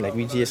 I mean, like,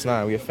 we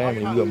GS9, we a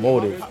family, we a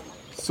motive.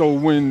 So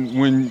when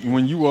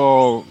you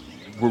all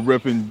were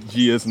repping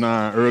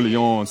GS9 early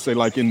on, say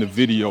like in the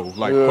video,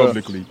 like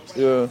publicly,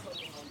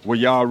 were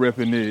y'all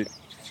repping it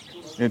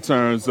in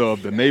terms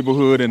of the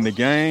neighborhood and the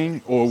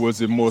gang, or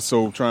was it more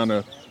so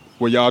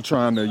were y'all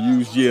trying to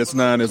use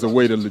GS9 as a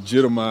way to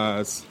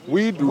legitimize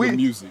the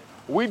music?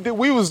 We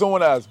was doing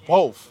that as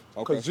both.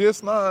 Because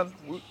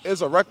GS9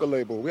 is a record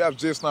label. We have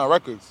GS9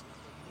 Records.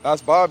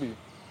 That's Bobby.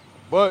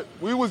 But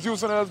we was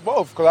using it as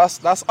both because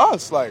that's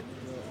us. Like,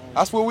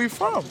 that's where we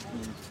from.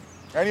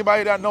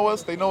 Anybody that know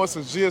us, they know us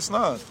as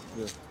GS9.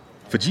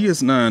 For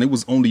GS9, it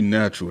was only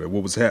natural that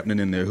what was happening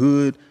in their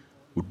hood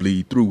would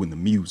bleed through in the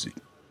music.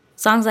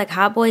 Songs like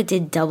Hot Boy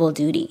did double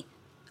duty,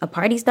 a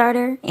party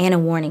starter and a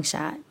warning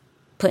shot,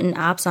 putting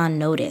ops on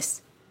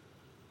notice.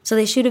 So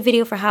they shoot a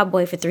video for Hot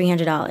Boy for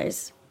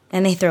 $300,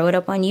 and they throw it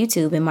up on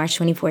YouTube in March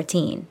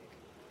 2014.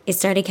 It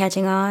started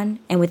catching on,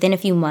 and within a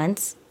few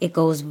months, it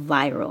goes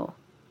viral.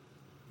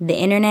 The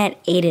internet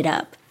ate it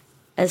up,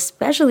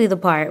 especially the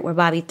part where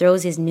Bobby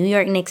throws his New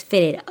York Knicks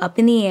fitted up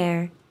in the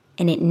air,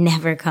 and it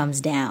never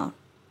comes down.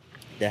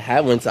 The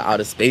hat went to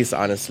outer space,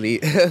 honestly.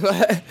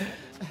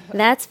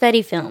 That's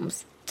Fetty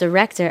Films,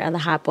 director of the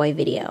Hot Boy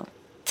video,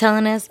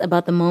 telling us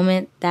about the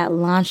moment that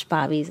launched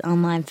Bobby's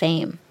online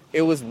fame.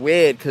 It was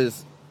weird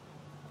because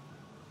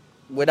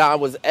when I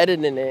was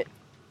editing it,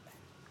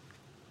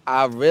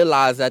 I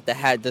realized that the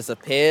hat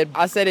disappeared.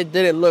 I said it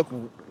didn't look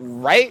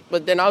right,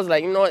 but then I was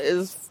like, you know what,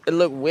 it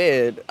looked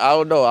weird. I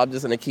don't know, I'm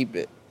just going to keep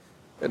it.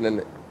 And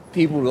then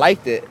people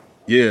liked it.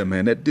 Yeah,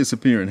 man, that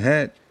disappearing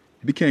hat,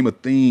 it became a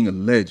thing, a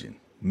legend,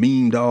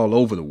 memed all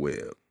over the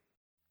web.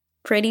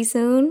 Pretty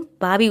soon,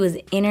 Bobby was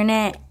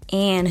internet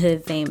and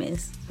hood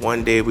famous.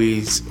 One day we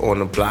was on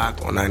the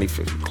block on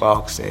 95th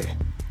Clarkson,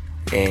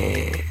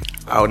 and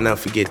I'll never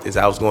forget this.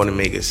 I was going to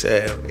make a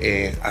sale,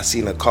 and I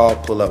seen a car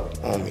pull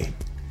up on me.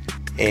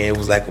 And it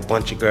was like a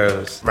bunch of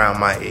girls around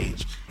my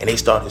age. And they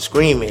started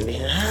screaming.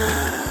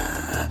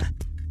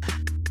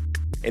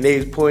 And they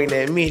was pointing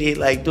at me. They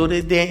like, do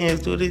the dance,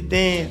 do the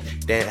dance.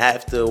 Then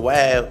after a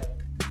while,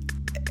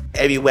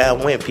 everywhere I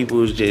went, people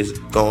was just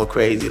going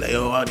crazy. Like,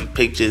 oh, all these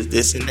pictures,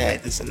 this and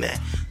that, this and that.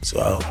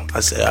 So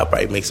I said, I'll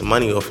probably make some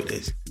money off of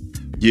this.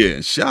 Yeah,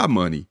 and Shy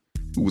Money,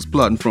 who was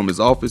plotting from his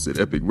office at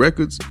Epic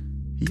Records,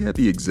 he had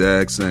the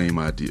exact same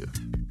idea.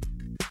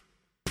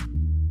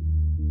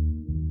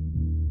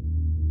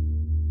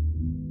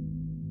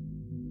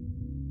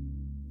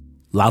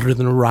 Louder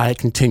Than a Riot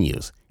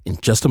continues in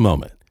just a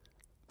moment.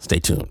 Stay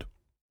tuned.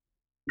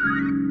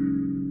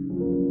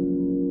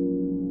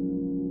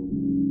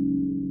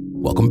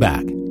 Welcome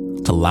back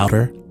to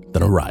Louder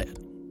Than a Riot.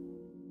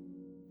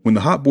 When the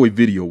Hot Boy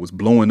video was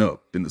blowing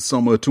up in the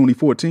summer of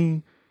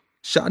 2014,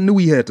 Shy knew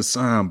he had to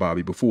sign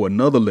Bobby before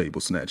another label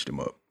snatched him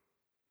up.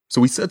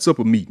 So he sets up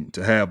a meeting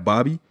to have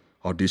Bobby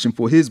audition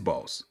for his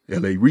boss,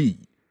 L.A. Reid,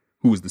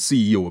 who was the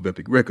CEO of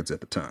Epic Records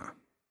at the time.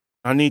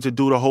 I need to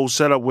do the whole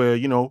setup where,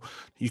 you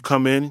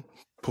come in,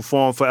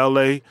 perform for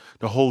L.A.,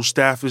 the whole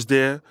staff is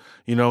there.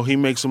 He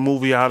makes a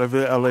movie out of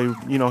it. L.A.,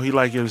 he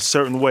like it a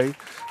certain way.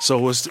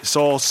 So it's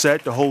all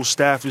set. The whole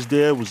staff is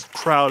there. It was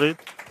crowded.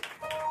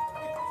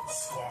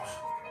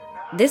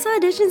 This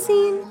audition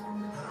scene,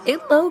 it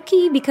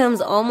low-key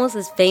becomes almost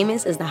as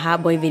famous as the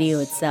Hot Boy video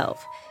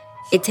itself.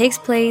 It takes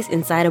place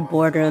inside a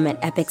boardroom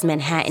at Epic's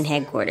Manhattan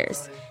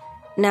headquarters.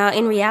 Now,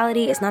 in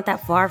reality, it's not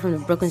that far from the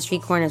Brooklyn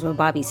street corners where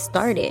Bobby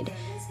started,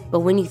 but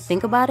when you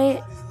think about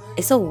it,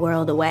 it's a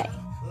world away.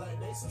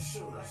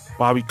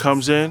 Bobby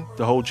comes in,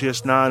 the whole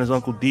GS9, his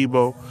Uncle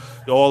Debo,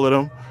 all of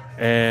them,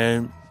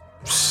 and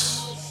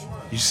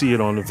you see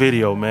it on the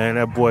video, man.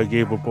 That boy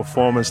gave a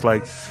performance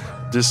like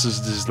this is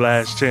his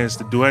last chance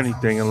to do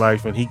anything in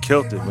life, and he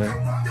killed it, man.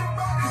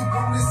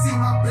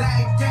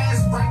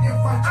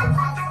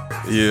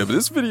 Yeah, but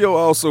this video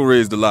also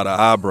raised a lot of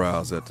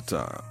eyebrows at the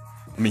time.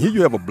 I mean, here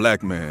you have a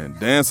black man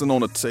dancing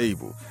on a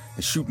table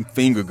and shooting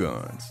finger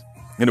guns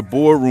in a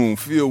boardroom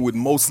filled with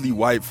mostly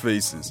white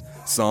faces,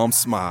 some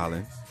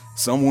smiling,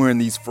 some wearing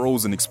these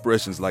frozen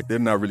expressions like they're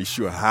not really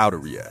sure how to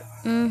react.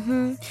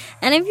 Mm-hmm.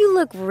 And if you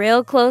look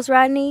real close,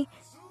 Rodney,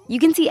 you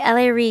can see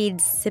L.A.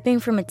 Reid sipping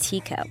from a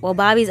teacup while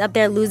Bobby's up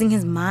there losing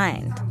his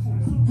mind.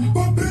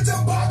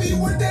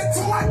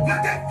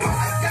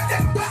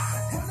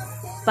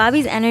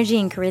 Bobby's energy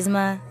and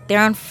charisma, they're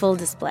on full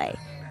display.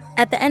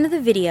 At the end of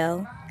the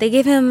video, they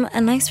give him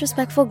a nice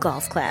respectful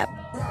golf clap.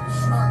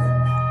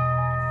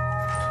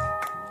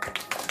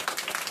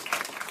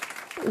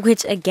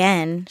 Which,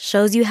 again,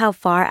 shows you how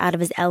far out of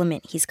his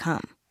element he's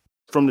come.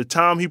 From the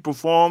time he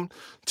performed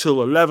till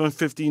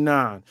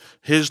 11:59,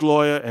 his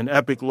lawyer and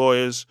Epic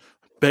lawyers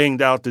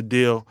banged out the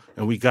deal,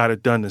 and we got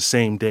it done the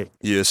same day.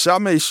 Yeah, Sha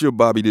made sure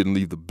Bobby didn't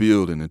leave the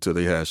building until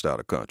they hashed out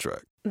a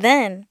contract.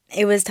 Then,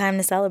 it was time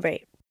to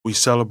celebrate. We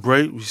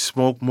celebrate, we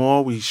smoke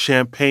more, we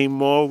champagne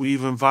more, we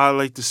even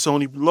violate the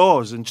Sony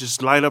laws and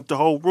just light up the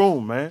whole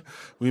room, man.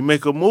 We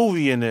make a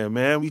movie in there,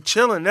 man. We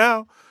chilling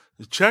now.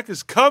 The check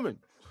is coming.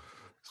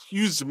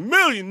 You's a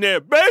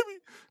millionaire, baby.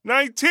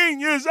 19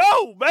 years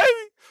old,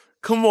 baby.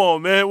 Come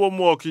on, man. What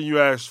more can you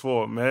ask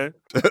for, man?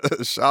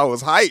 Sha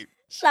was hype.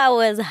 Sha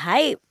was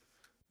hype.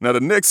 Now, the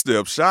next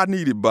step, Sha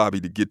needed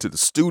Bobby to get to the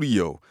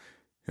studio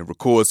and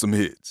record some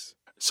hits.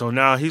 So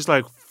now he's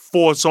like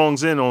 4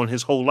 songs in on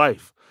his whole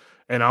life,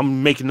 and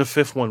I'm making the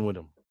 5th one with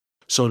him.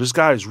 So this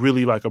guy is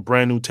really like a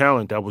brand new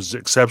talent that was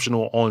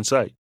exceptional on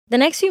site. The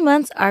next few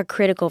months are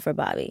critical for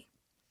Bobby.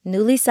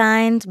 Newly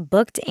signed,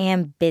 booked,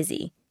 and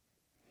busy.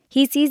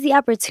 He sees the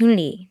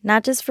opportunity,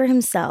 not just for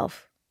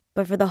himself,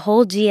 but for the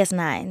whole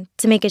GS9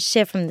 to make a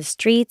shift from the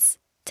streets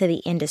to the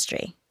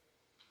industry.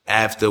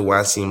 After when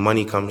I seen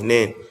money coming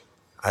in,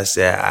 I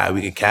said, all right,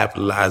 we can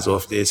capitalize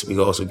off this. We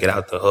can also get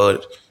out the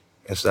hood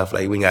and stuff.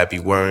 Like, we got to be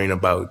worrying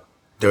about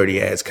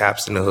dirty-ass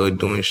cops in the hood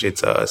doing shit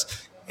to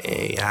us.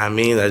 And, you know what I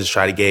mean? I just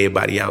try to get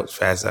everybody out as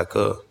fast as I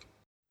could.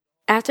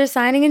 After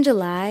signing in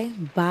July,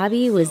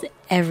 Bobby was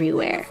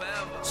everywhere.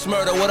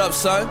 Smurda, what up,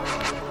 son?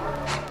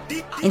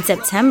 In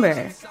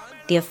September,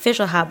 the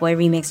official Hot Boy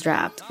remix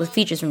dropped with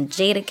features from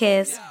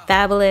Jadakiss,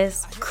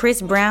 Fabulous,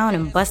 Chris Brown,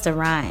 and Busta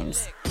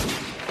Rhymes.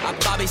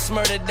 Bobby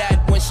smurdered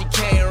that when she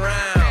came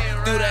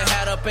around. Threw the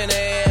hat up in the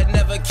air,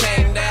 never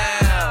came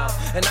down.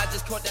 And I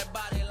just caught that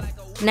body like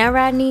a... Now,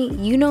 Rodney,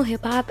 you know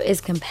hip-hop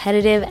is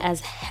competitive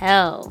as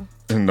hell.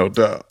 No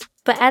doubt.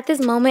 But at this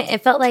moment,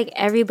 it felt like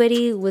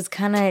everybody was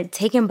kind of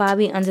taking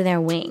Bobby under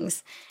their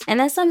wings. And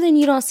that's something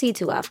you don't see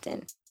too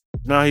often.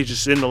 Now he's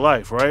just in the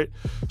life, right?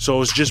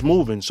 So it's just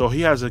moving. So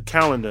he has a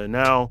calendar.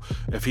 Now,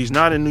 if he's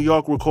not in New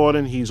York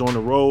recording, he's on the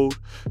road.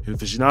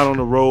 If he's not on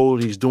the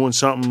road, he's doing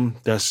something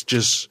that's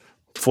just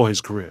for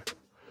his career.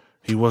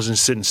 He wasn't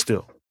sitting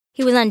still.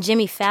 He was on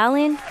Jimmy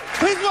Fallon.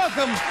 Please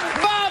welcome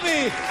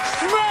Bobby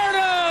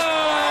Smurda!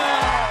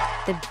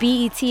 The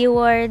BET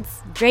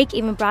Awards. Drake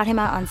even brought him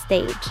out on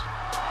stage.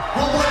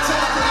 One more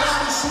time for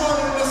Bobby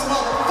Smurda in this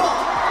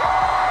motherfucker.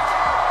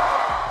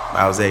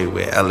 I was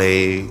everywhere.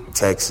 LA,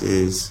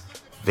 Texas,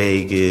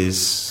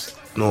 Vegas,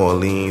 New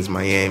Orleans,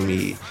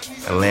 Miami,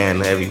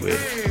 Atlanta, everywhere.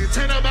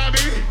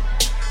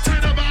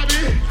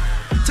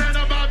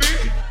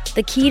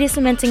 The key to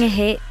cementing a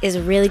hit is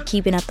really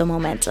keeping up the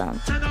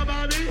momentum.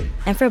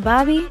 And for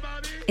Bobby,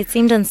 it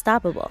seemed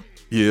unstoppable.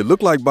 Yeah, it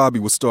looked like Bobby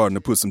was starting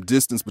to put some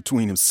distance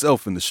between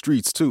himself and the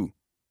streets, too.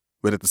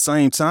 But at the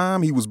same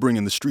time, he was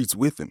bringing the streets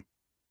with him.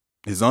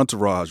 His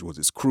entourage was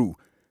his crew,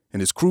 and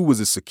his crew was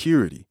his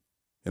security.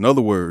 In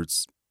other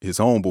words, his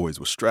homeboys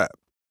were strapped.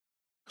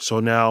 So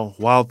now,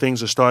 while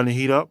things are starting to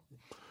heat up,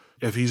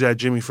 if he's at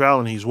Jimmy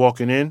Fallon, he's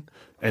walking in,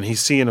 and he's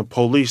seeing a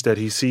police that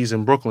he sees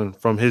in Brooklyn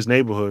from his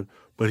neighborhood,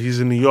 but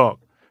he's in New York,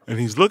 and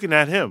he's looking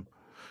at him.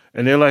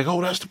 And they're like,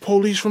 oh, that's the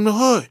police from the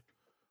hood.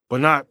 But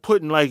not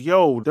putting like,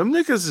 yo, them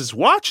niggas is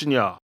watching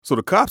y'all. So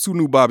the cops who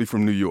knew Bobby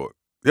from New York,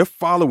 they're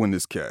following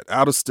this cat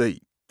out of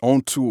state,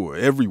 on tour,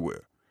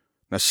 everywhere.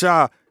 Now,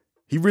 Sha,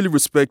 he really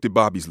respected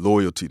Bobby's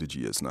loyalty to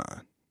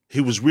GS9. He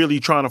was really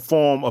trying to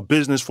form a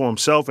business for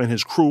himself and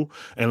his crew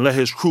and let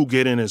his crew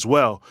get in as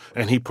well.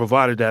 And he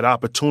provided that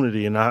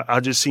opportunity. And I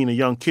just seen a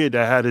young kid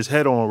that had his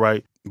head on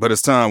right. But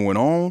as time went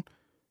on,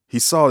 he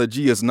saw that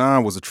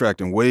GS9 was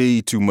attracting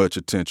way too much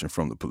attention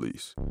from the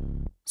police.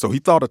 So he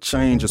thought a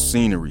change of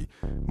scenery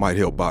might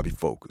help Bobby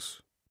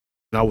focus.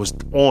 And I was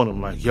on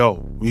him like, yo,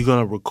 we're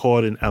going to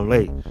record in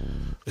L.A.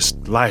 It's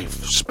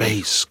life,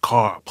 space,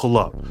 car, pull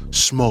up,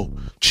 smoke,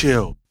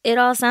 chill. It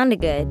all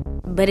sounded good,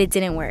 but it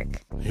didn't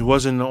work. He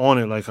wasn't on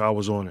it like I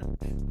was on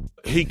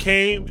it. He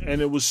came,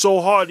 and it was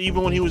so hard,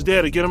 even when he was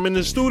there, to get him in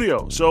the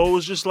studio. So it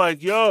was just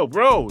like, yo,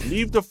 bro,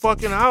 leave the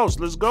fucking house.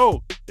 Let's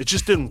go. It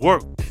just didn't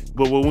work.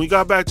 But when we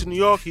got back to New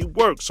York, he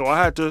worked. So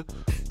I had to,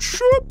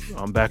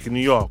 I'm back in New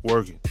York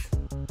working.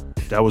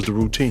 That was the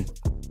routine.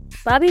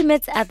 Bobby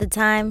admits at the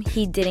time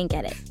he didn't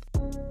get it.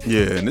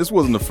 Yeah, and this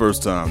wasn't the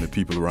first time that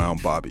people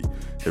around Bobby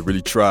had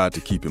really tried to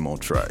keep him on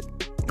track.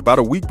 About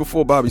a week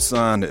before Bobby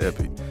signed to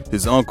Epic,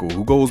 his uncle,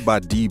 who goes by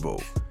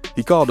Debo,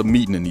 he called a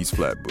meeting in East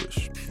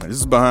Flatbush. Now, this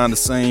is behind the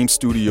same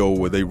studio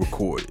where they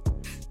recorded.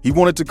 He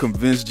wanted to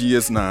convince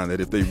GS9 that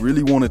if they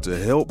really wanted to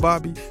help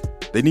Bobby,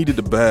 they needed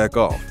to back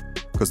off,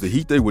 because the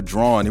heat they were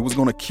drawing, it was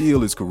going to kill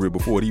his career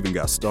before it even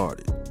got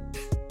started.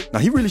 Now,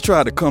 he really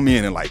tried to come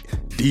in and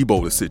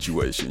Debo the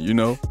situation, you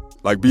know?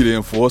 Be the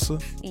enforcer?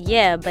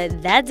 Yeah,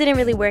 but that didn't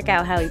really work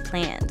out how he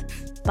planned.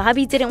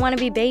 Bobby didn't want to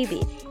be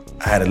babied.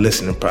 I had a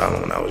listening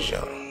problem when I was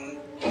young.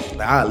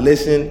 I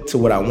listen to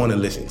what I want to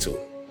listen to,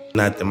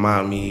 not the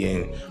mommy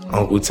and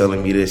uncle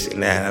telling me this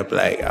and that. I'd be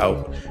like,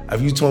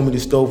 if you told me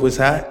the stove was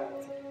hot,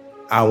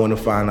 I want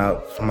to find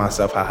out for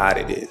myself how hot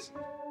it is.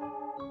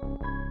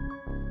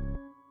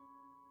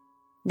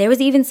 There was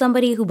even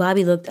somebody who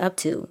Bobby looked up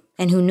to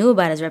and who knew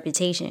about his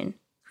reputation,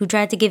 who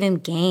tried to give him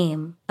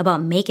game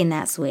about making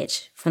that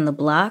switch from the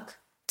block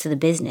to the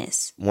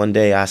business. One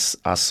day I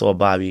saw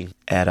Bobby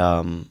at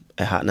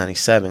Hot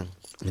 97,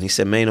 and he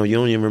said, Mano, you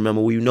don't even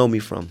remember where you know me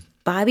from.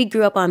 Bobby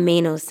grew up on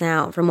Mano's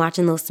sound from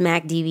watching those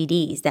Smack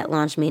DVDs that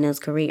launched Mano's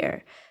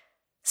career.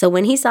 So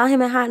when he saw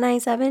him at Hot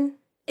 97,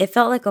 it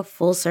felt like a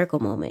full circle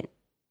moment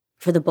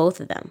for the both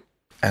of them.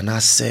 And I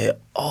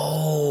said,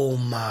 oh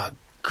my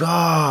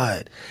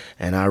God.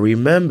 And I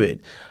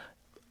remembered,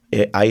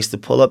 I used to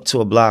pull up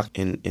to a block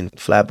in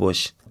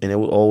Flatbush, and it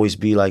would always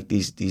be like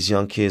these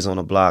young kids on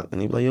the block.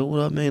 And they'd be like, yo, what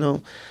up,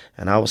 Mano?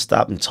 And I would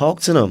stop and talk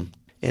to them.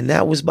 And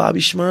that was Bobby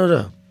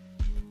Shmurda.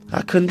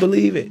 I couldn't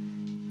believe it.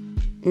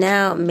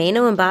 Now,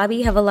 Mano and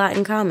Bobby have a lot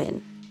in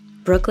common.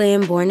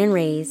 Brooklyn, born and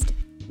raised,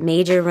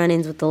 major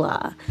run-ins with the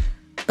law.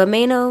 But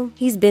Mano,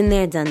 he's been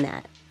there, done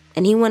that.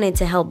 And he wanted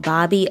to help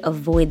Bobby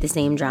avoid the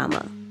same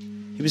drama.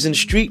 He was in the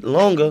street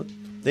longer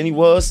than he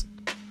was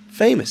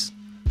famous.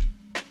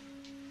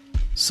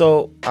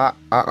 So I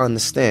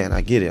understand.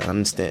 I get it. I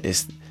understand.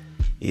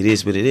 It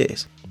is what it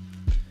is.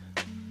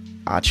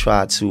 I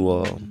tried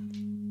to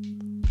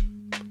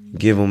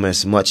give him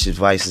as much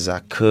advice as I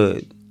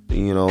could,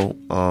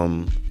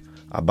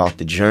 about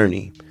the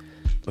journey,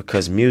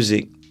 because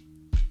music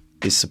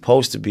is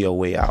supposed to be a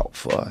way out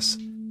for us.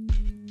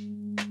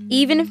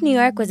 Even if New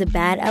York was a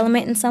bad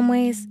element in some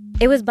ways,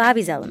 it was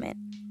Bobby's element.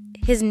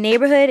 His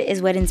neighborhood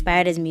is what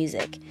inspired his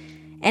music.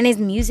 And his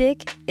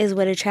music is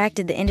what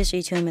attracted the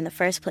industry to him in the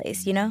first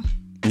place, you know?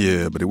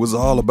 Yeah, but it was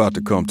all about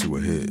to come to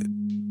a head.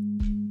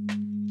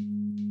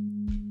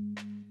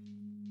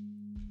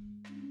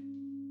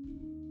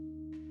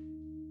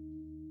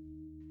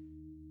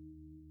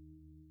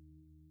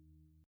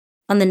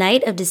 On the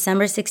night of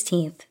December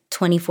 16th,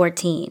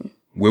 2014,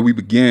 where we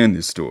began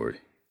this story,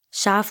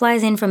 Shaw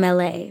flies in from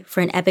LA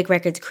for an Epic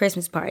Records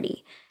Christmas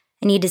party,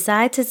 and he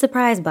decides to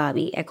surprise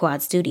Bobby at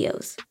Quad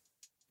Studios.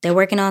 They're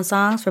working on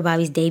songs for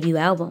Bobby's debut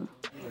album.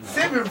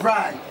 Living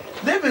right,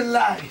 living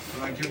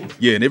life.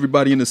 Yeah, and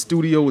everybody in the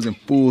studio is in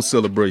full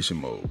celebration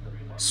mode.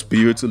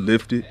 Spirits are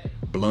lifted,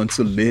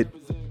 blunts are lit,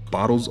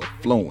 bottles are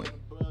flowing.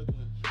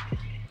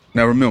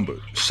 Now remember,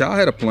 Shaw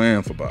had a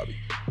plan for Bobby.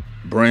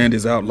 Brand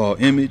his outlaw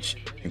image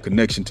and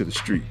connection to the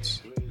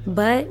streets.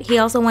 But he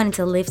also wanted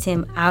to lift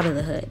him out of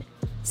the hood,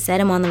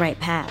 set him on the right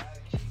path.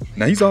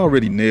 Now he's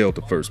already nailed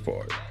the first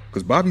part,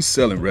 because Bobby's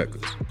selling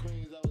records.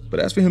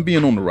 But as for him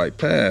being on the right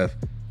path,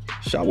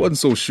 Shaw wasn't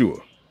so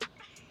sure.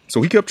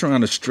 So he kept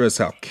trying to stress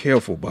how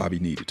careful Bobby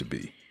needed to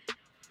be.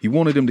 He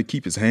wanted him to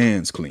keep his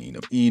hands clean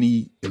of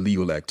any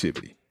illegal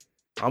activity.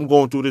 I'm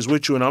going through this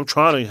with you, and I'm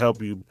trying to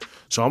help you.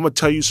 So I'm going to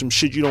tell you some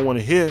shit you don't want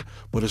to hear,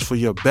 but it's for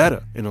your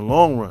better in the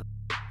long run.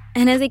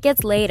 And as it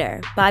gets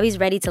later, Bobby's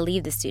ready to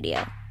leave the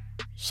studio.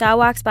 Shaw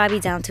walks Bobby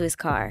down to his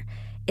car.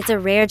 It's a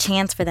rare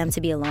chance for them to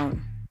be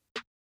alone.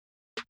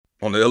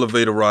 On the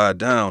elevator ride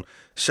down,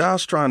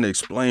 Shaw's trying to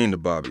explain to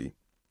Bobby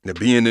that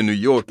being in New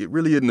York, it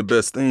really isn't the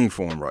best thing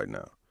for him right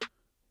now.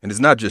 And it's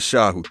not just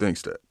Shaw who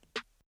thinks that.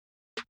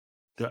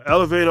 The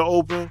elevator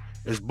opened,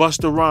 it's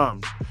Busta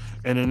Rhymes.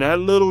 And in that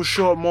little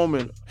short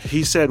moment,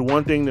 he said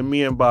one thing to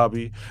me and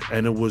Bobby,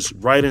 and it was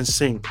right in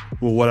sync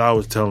with what I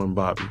was telling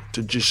Bobby.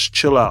 To just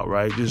chill out,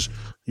 right? Just,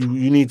 you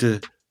need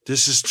to,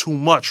 this is too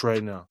much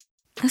right now.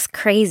 That's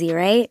crazy,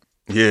 right?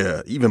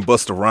 Yeah, even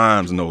Busta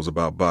Rhymes knows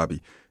about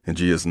Bobby and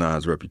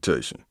GS9's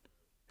reputation.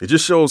 It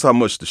just shows how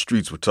much the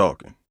streets were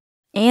talking.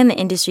 And the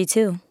industry,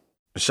 too.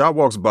 Shaw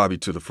walks Bobby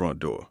to the front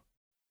door.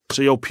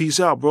 So, yo, peace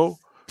out, bro.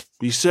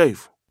 Be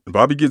safe.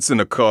 Bobby gets in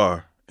the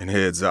car and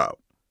heads out.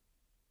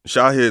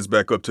 Shaw heads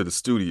back up to the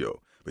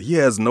studio, but he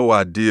has no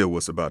idea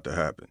what's about to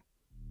happen.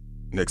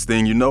 Next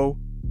thing you know,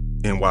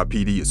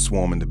 NYPD is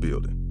swarming the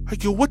building.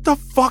 Like, yo, what the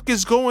fuck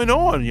is going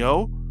on,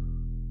 yo?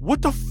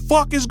 What the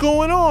fuck is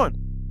going on?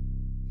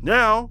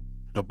 Now,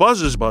 the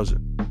buzzer's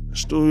buzzing. The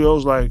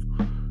studio's like,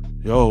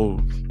 yo,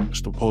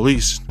 it's the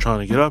police trying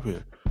to get up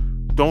here.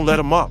 Don't let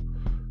them up.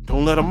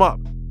 Don't let them up.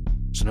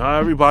 So now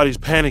everybody's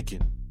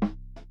panicking.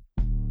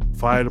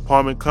 Fire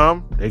department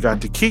come, they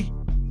got the key.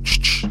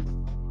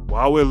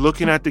 While we're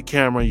looking at the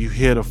camera, you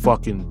hear the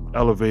fucking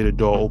elevator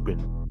door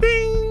open.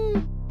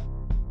 Bing!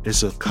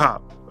 It's a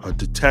cop, a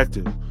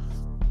detective,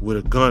 with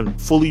a gun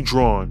fully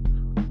drawn,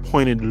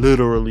 pointed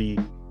literally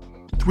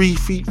 3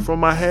 feet from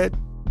my head.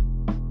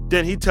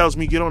 Then he tells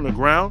me get on the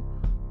ground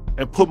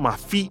and put my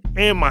feet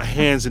and my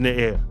hands in the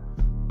air.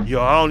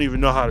 Yo, I don't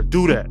even know how to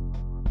do that.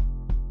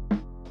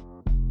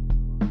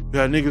 You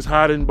got niggas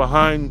hiding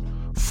behind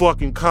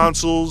fucking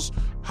consoles,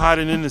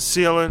 hiding in the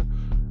ceiling.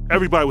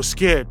 Everybody was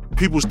scared.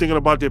 People was thinking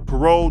about their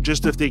parole.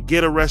 Just if they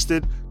get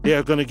arrested,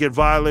 they're gonna get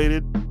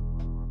violated.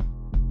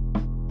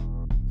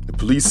 The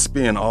police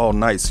spend all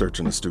night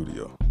searching the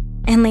studio.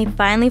 And they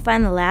finally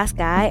find the last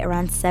guy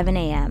around 7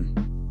 a.m.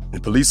 The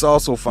police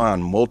also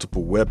find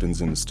multiple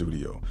weapons in the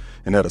studio.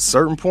 And at a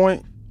certain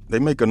point, they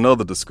make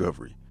another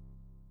discovery.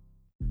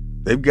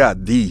 They've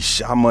got the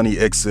Sha Money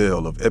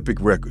XL of Epic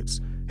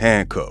Records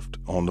handcuffed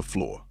on the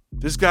floor.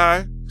 This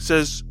guy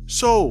says,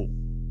 so,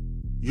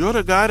 you're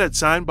the guy that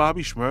signed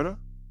Bobby Shmurda?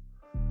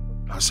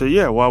 I said,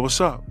 yeah, why, what's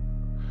up?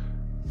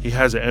 He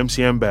has an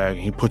MCM bag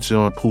and he puts it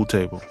on a pool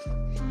table.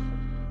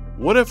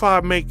 What if I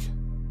make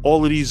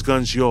all of these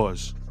guns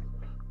yours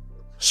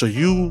so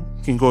you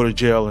can go to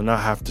jail and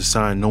not have to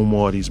sign no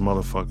more of these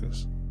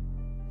motherfuckers?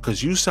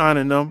 Because you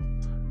signing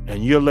them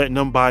and you're letting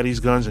them buy these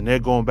guns and they're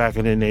going back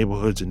in their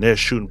neighborhoods and they're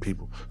shooting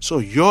people. So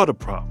you're the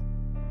problem.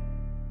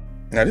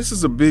 Now, this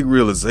is a big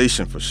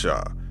realization for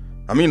Sha.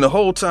 I mean, the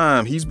whole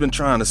time he's been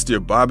trying to steer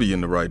Bobby in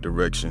the right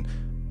direction,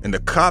 and the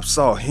cops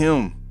saw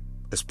him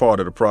as part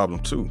of the problem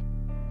too.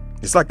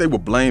 It's like they were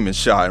blaming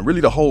Sha and really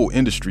the whole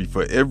industry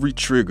for every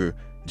trigger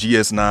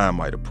GS9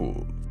 might have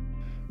pulled.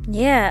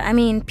 Yeah, I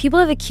mean, people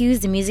have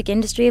accused the music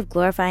industry of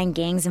glorifying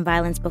gangs and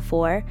violence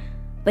before,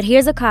 but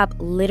here's a cop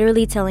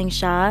literally telling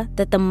Sha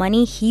that the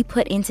money he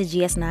put into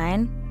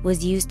GS9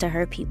 was used to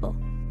hurt people.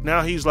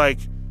 Now he's like,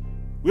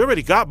 we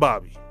already got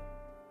Bobby.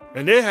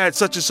 And they had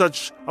such and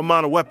such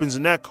amount of weapons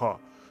in that car.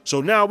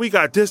 So now we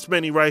got this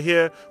many right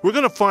here. We're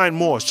going to find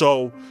more.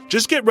 So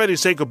just get ready to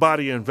say goodbye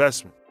to your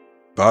investment.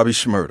 Bobby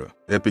Shmurda,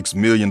 Epic's $1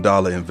 million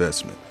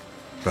investment,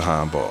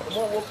 behind bars.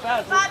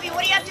 Bobby,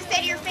 what do you have to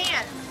say to your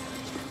fans?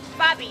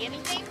 Bobby,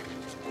 anything?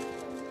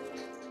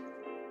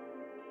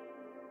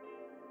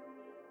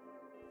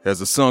 As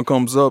the sun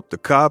comes up, the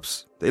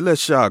cops, they let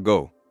Sha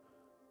go.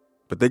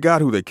 But they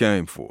got who they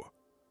came for.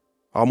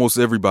 Almost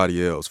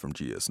everybody else from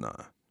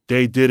GS9.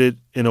 They did it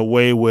in a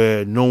way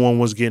where no one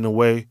was getting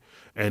away,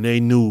 and they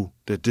knew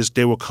that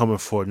they were coming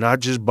for not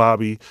just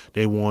Bobby,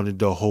 they wanted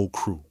the whole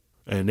crew,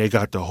 and they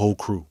got the whole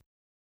crew.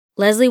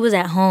 Leslie was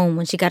at home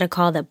when she got a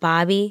call that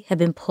Bobby had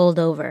been pulled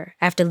over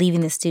after leaving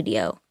the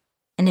studio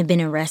and had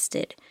been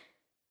arrested.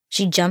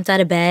 She jumped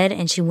out of bed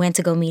and she went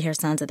to go meet her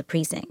sons at the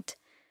precinct.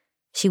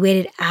 She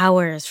waited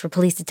hours for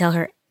police to tell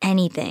her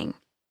anything.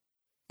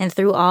 And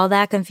through all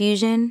that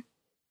confusion,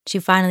 she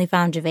finally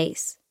found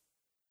Gervais.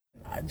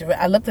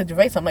 I looked at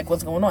Gervais, I'm like,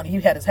 what's going on?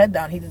 He had his head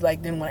down. He just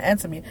didn't want to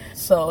answer me.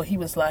 So he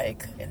was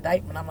like,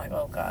 indictment. I'm like,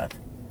 oh God.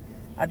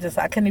 I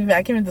can't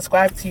even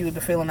describe to you the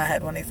feeling I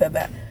had when they said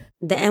that.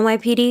 The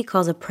NYPD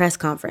calls a press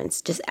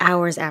conference just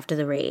hours after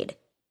the raid.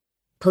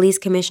 Police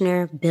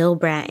Commissioner Bill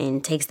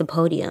Bratton takes the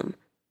podium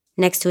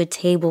next to a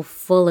table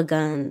full of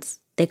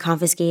guns they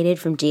confiscated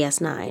from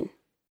GS9.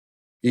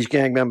 These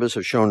gang members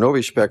have shown no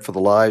respect for the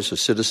lives of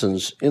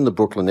citizens in the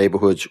Brooklyn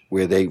neighborhoods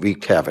where they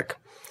wreaked havoc.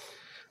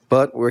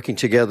 But working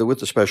together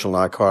with the Special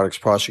Narcotics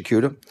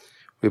Prosecutor,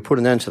 we put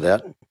an end to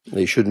that.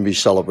 They shouldn't be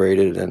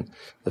celebrated, and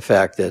the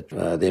fact that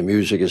their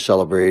music is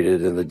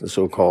celebrated and the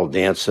so-called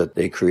dance that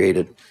they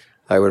created,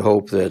 I would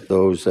hope that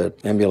those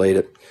that emulate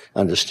it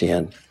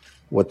understand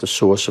what the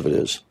source of it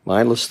is.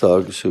 Mindless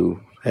thugs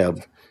who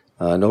have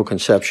no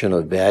conception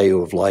of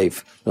value of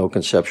life, no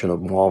conception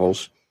of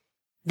morals.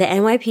 The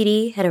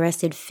NYPD had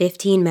arrested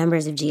 15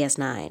 members of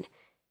GS9,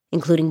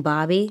 including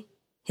Bobby,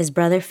 his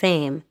brother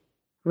Fame,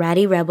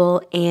 Ratty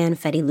Rebel, and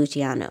Fetty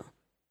Luciano.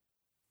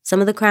 Some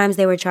of the crimes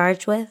they were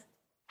charged with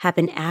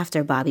happened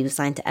after Bobby was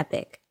signed to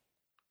Epic.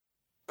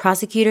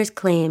 Prosecutors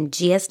claimed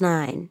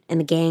GS9 and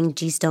the gang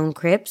G-Stone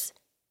Crips,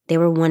 they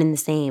were one and the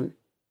same.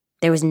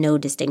 There was no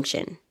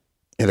distinction.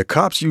 And the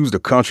cops used a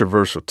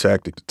controversial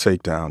tactic to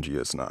take down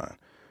GS9,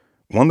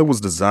 one that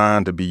was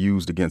designed to be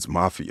used against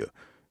mafia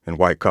and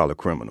white-collar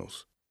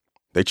criminals.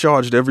 They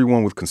charged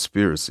everyone with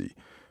conspiracy,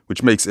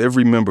 which makes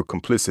every member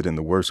complicit in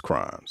the worst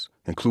crimes,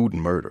 including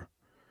murder.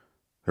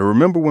 Now,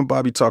 remember when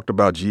Bobby talked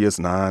about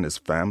GS9 as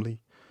family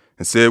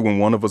and said when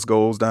one of us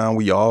goes down,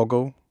 we all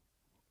go?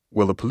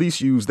 Well, the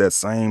police used that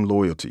same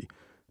loyalty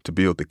to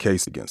build the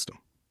case against him.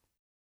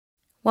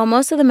 While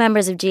most of the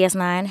members of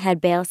GS9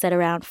 had bail set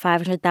around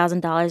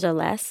 $500,000 or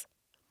less,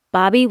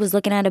 Bobby was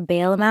looking at a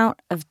bail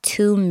amount of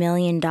 $2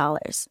 million.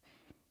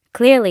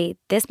 Clearly,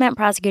 this meant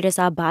prosecutors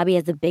saw Bobby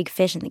as the big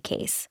fish in the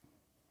case.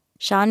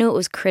 Shaw knew it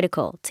was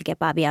critical to get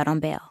Bobby out on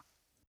bail.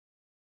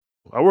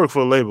 I work for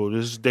a label.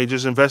 They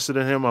just invested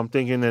in him. I'm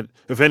thinking that,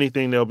 if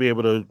anything, they'll be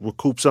able to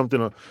recoup something.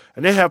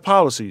 And they have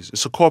policies.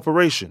 It's a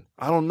corporation.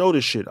 I don't know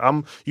this shit.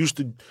 I'm used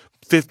to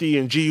 50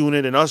 and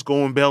G-Unit and us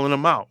going bailing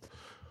them out.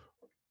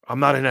 I'm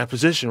not in that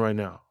position right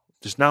now.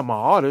 It's not my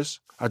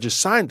artist. I just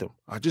signed him.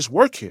 I just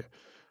work here.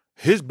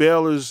 His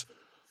bail is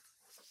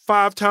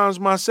 5 times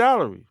my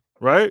salary,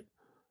 right?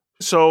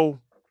 So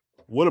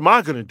what am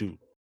I going to do?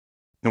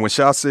 And when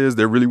Shaw says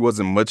there really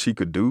wasn't much he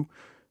could do,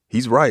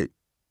 he's right.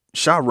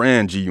 Shaw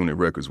ran G-Unit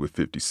Records with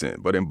 50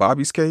 Cent, but in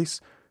Bobby's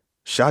case,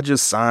 Shaw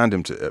just signed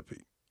him to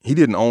Epic. He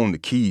didn't own the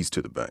keys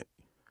to the bank.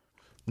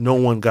 No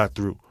one got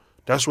through.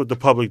 That's what the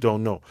public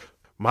don't know.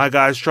 My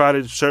guys tried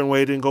it a certain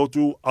way, it didn't go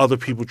through. Other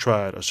people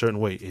tried a certain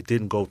way, it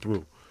didn't go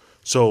through.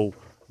 So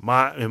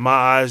in my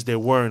eyes, they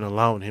weren't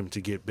allowing him to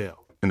get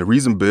bail. And the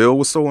reason bail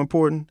was so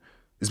important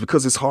is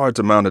because it's hard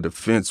to mount a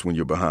defense when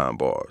you're behind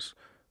bars.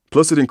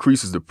 Plus, it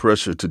increases the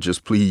pressure to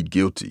just plead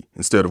guilty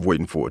instead of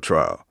waiting for a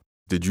trial.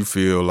 Did you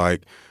feel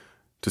like,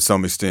 to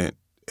some extent,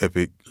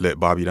 Epic let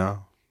Bobby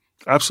down?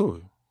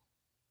 Absolutely.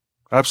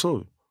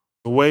 Absolutely.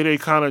 The way they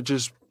kind of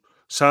just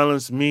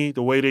silenced me,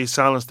 the way they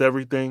silenced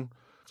everything,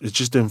 it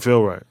just didn't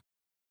feel right.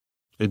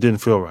 It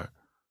didn't feel right.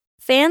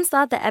 Fans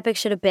thought that Epic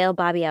should have bailed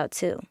Bobby out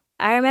too.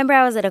 I remember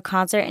I was at a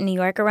concert in New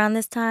York around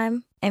this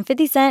time, and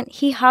 50 Cent,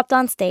 he hopped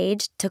on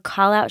stage to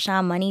call out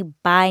Shaw Money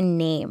by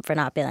name for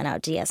not bailing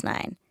out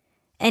GS9.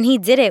 And he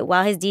did it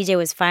while his DJ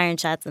was firing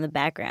shots in the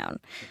background.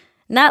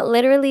 Not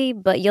literally,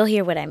 but you'll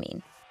hear what I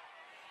mean.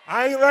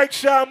 I ain't like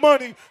Shaw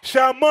Money.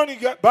 Shaw Money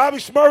got Bobby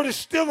Shmurda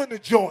still in the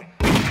joint.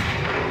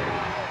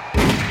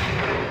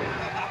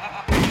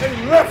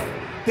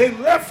 They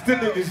left the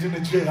niggas in the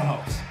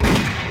jailhouse.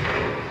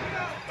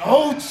 The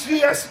whole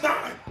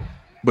GS9.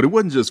 But it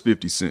wasn't just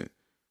 50 Cent.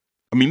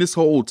 I mean, this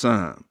whole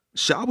time,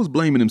 Shaw was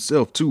blaming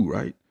himself too,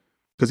 right?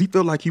 Because he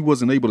felt like he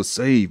wasn't able to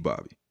save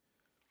Bobby.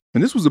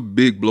 And this was a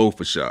big blow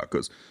for Shaw,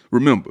 because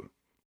remember,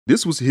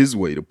 this was his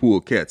way to pull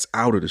cats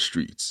out of the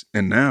streets.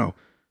 And now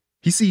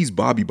he sees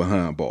Bobby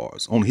behind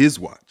bars on his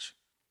watch.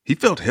 He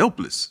felt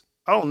helpless.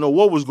 I don't know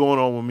what was going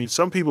on with me.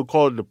 Some people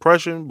call it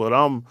depression, but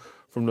I'm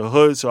from the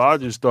hood, so I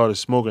just started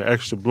smoking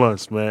extra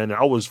blunts, man.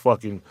 I was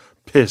fucking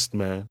pissed,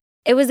 man.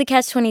 It was a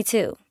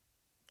catch-22.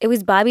 It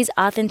was Bobby's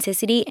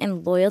authenticity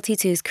and loyalty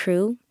to his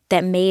crew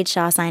that made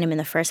Shaw sign him in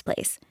the first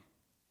place.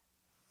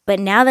 But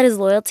now that his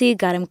loyalty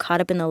got him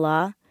caught up in the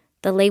law,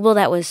 the label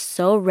that was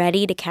so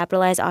ready to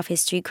capitalize off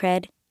his street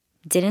cred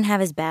didn't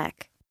have his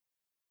back.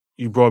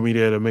 You brought me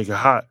there to make it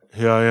hot.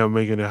 Here I am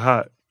making it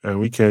hot, and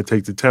we can't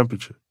take the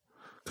temperature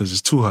because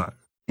it's too hot.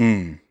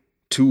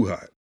 Too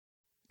hot.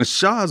 And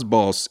Shaw's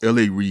boss,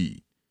 L.A.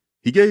 Reid,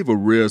 he gave a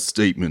rare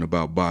statement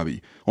about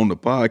Bobby on the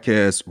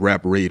podcast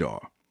Rap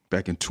Radar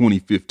back in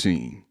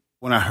 2015.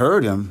 When I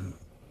heard him,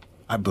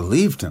 I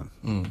believed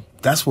him.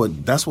 That's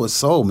what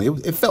sold me.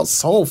 It felt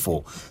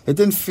soulful. It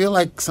didn't feel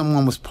like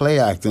someone was play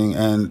acting,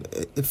 and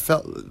it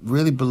felt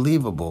really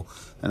believable.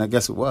 And I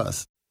guess it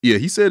was. Yeah,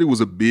 he said it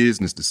was a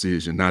business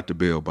decision not to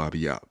bail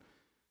Bobby out.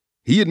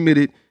 He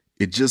admitted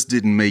it just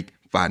didn't make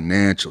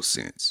financial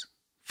sense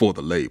for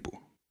the label.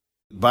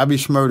 Bobby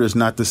Shmurda is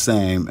not the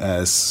same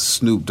as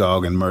Snoop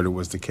Dogg and Murder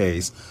Was the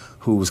Case,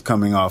 who was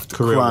coming off the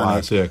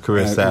Chronic.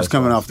 Career He was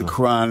coming off the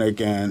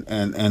Chronic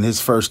and his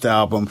first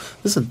album.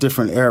 This is a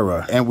different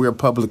era, and we're a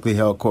publicly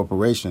held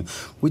corporation.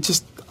 We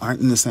just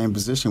aren't in the same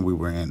position we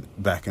were in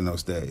back in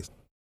those days.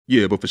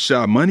 Yeah, but for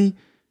Shaw Money,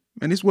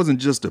 man, this wasn't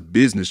just a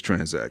business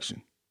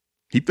transaction.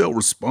 He felt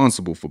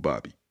responsible for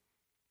Bobby.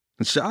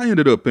 And Shaw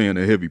ended up paying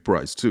a heavy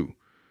price, too.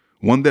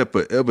 One that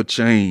forever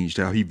changed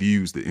how he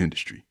views the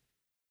industry.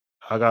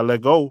 I got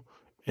let go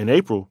in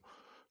April,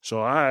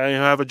 so I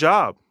didn't have a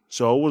job.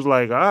 So it was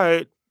like, all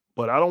right,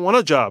 but I don't want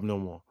a job no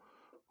more.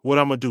 What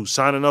I'm going to do,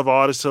 sign another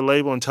artist to the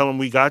label and tell them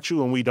we got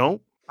you and we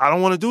don't? I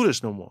don't want to do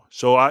this no more.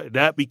 So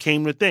that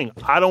became the thing.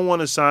 I don't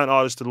want to sign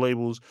artists to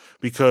labels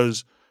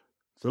because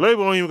the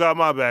label don't even got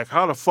my back.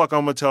 How the fuck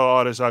I'm going to tell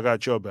artists I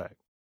got your back?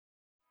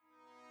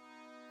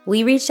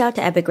 We reached out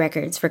to Epic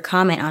Records for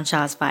comment on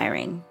Shaw's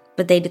firing,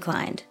 but they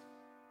declined.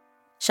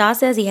 Shaw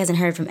says he hasn't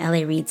heard from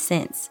L.A. Reid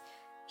since.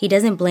 He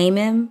doesn't blame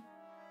him,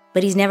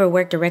 but he's never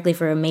worked directly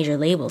for a major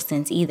label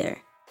since either.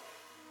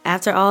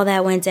 After all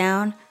that went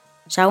down,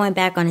 Shaw went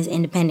back on his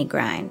independent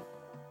grind.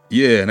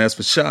 Yeah, and as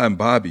for Shaw and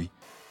Bobby,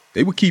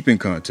 they would keep in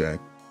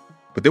contact,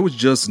 but there was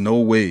just no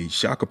way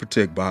Shaw could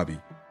protect Bobby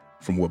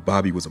from what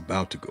Bobby was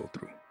about to go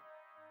through.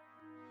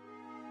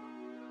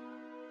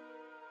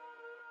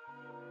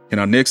 In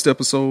our next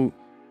episode,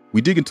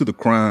 we dig into the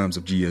crimes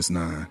of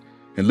GS9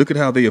 and look at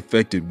how they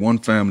affected one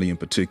family in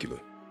particular.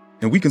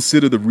 And we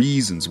consider the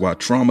reasons why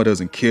trauma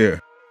doesn't care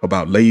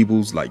about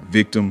labels like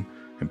victim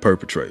and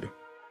perpetrator.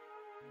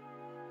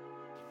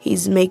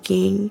 He's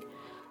making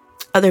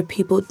other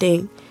people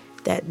think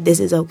that this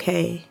is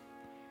okay.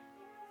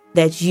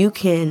 That you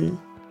can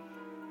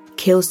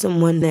kill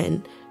someone,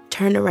 then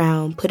turn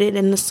around, put it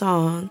in a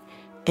song,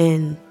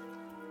 and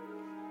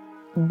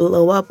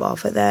blow up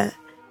off of that.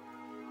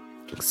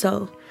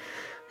 So,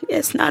 yeah,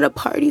 it's not a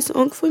party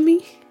song for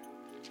me.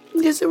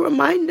 Just a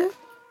reminder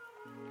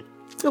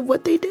of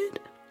what they did.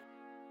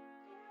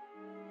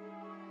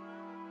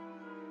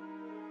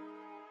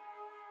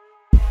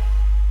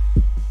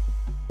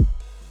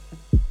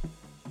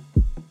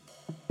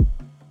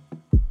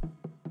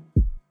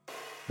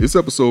 This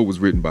episode was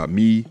written by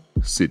me,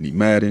 Sidney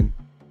Madden,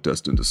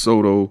 Dustin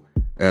DeSoto,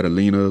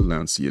 Adelina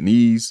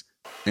Lancianese,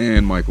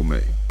 and Michael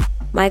May.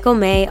 Michael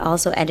May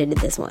also edited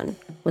this one,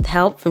 with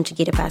help from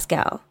Chiquita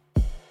Pascal.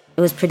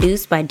 It was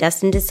produced by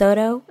Dustin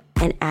DeSoto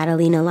and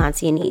Adelina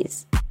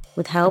Lancianese,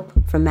 with help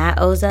from Matt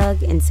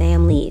Ozug and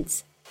Sam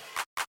Leeds.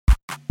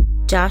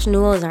 Josh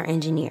Newell is our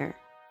engineer.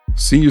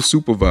 Senior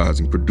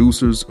supervising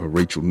producers are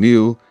Rachel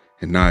Neal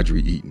and Nigel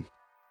Eaton.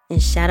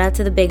 And shout out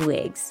to the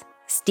bigwigs,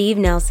 Steve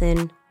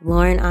Nelson,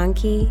 Lauren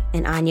Anke,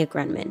 and Anya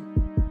Grunman.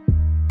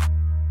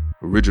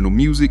 Original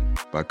music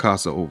by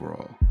Casa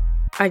Overall.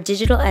 Our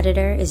digital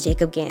editor is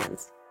Jacob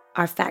Gans.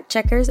 Our fact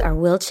checkers are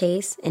Will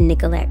Chase and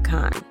Nicolette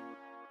Kahn.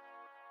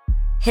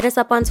 Hit us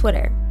up on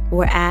Twitter.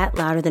 We're at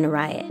Louder Than a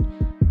Riot.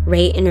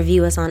 Rate and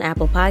review us on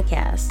Apple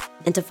Podcasts.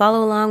 And to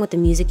follow along with the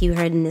music you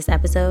heard in this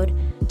episode,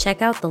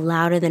 check out the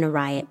Louder Than a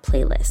Riot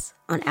playlist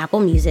on Apple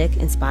Music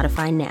and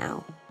Spotify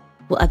now.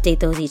 We'll update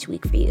those each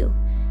week for you.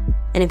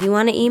 And if you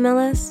want to email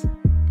us,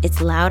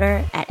 it's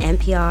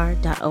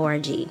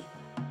louder@npr.org.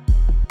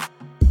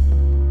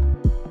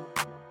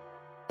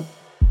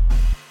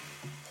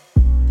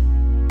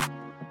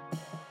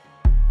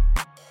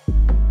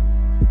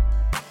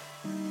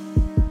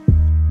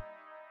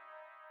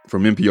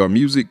 From NPR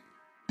Music,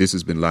 this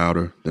has been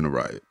Louder Than a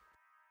Riot.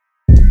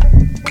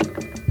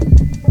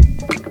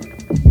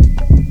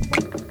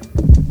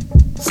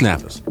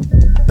 Snappers,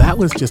 that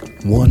was just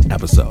one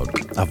episode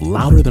of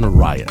Louder Than a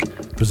Riot,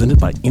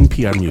 presented by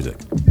NPR Music.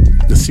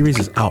 The series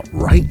is out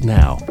right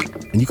now,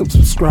 and you can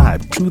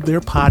subscribe to their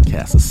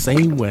podcast the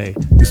same way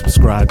you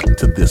subscribe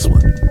to this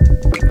one.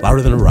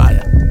 Louder Than a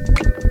Riot.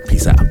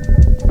 Peace out.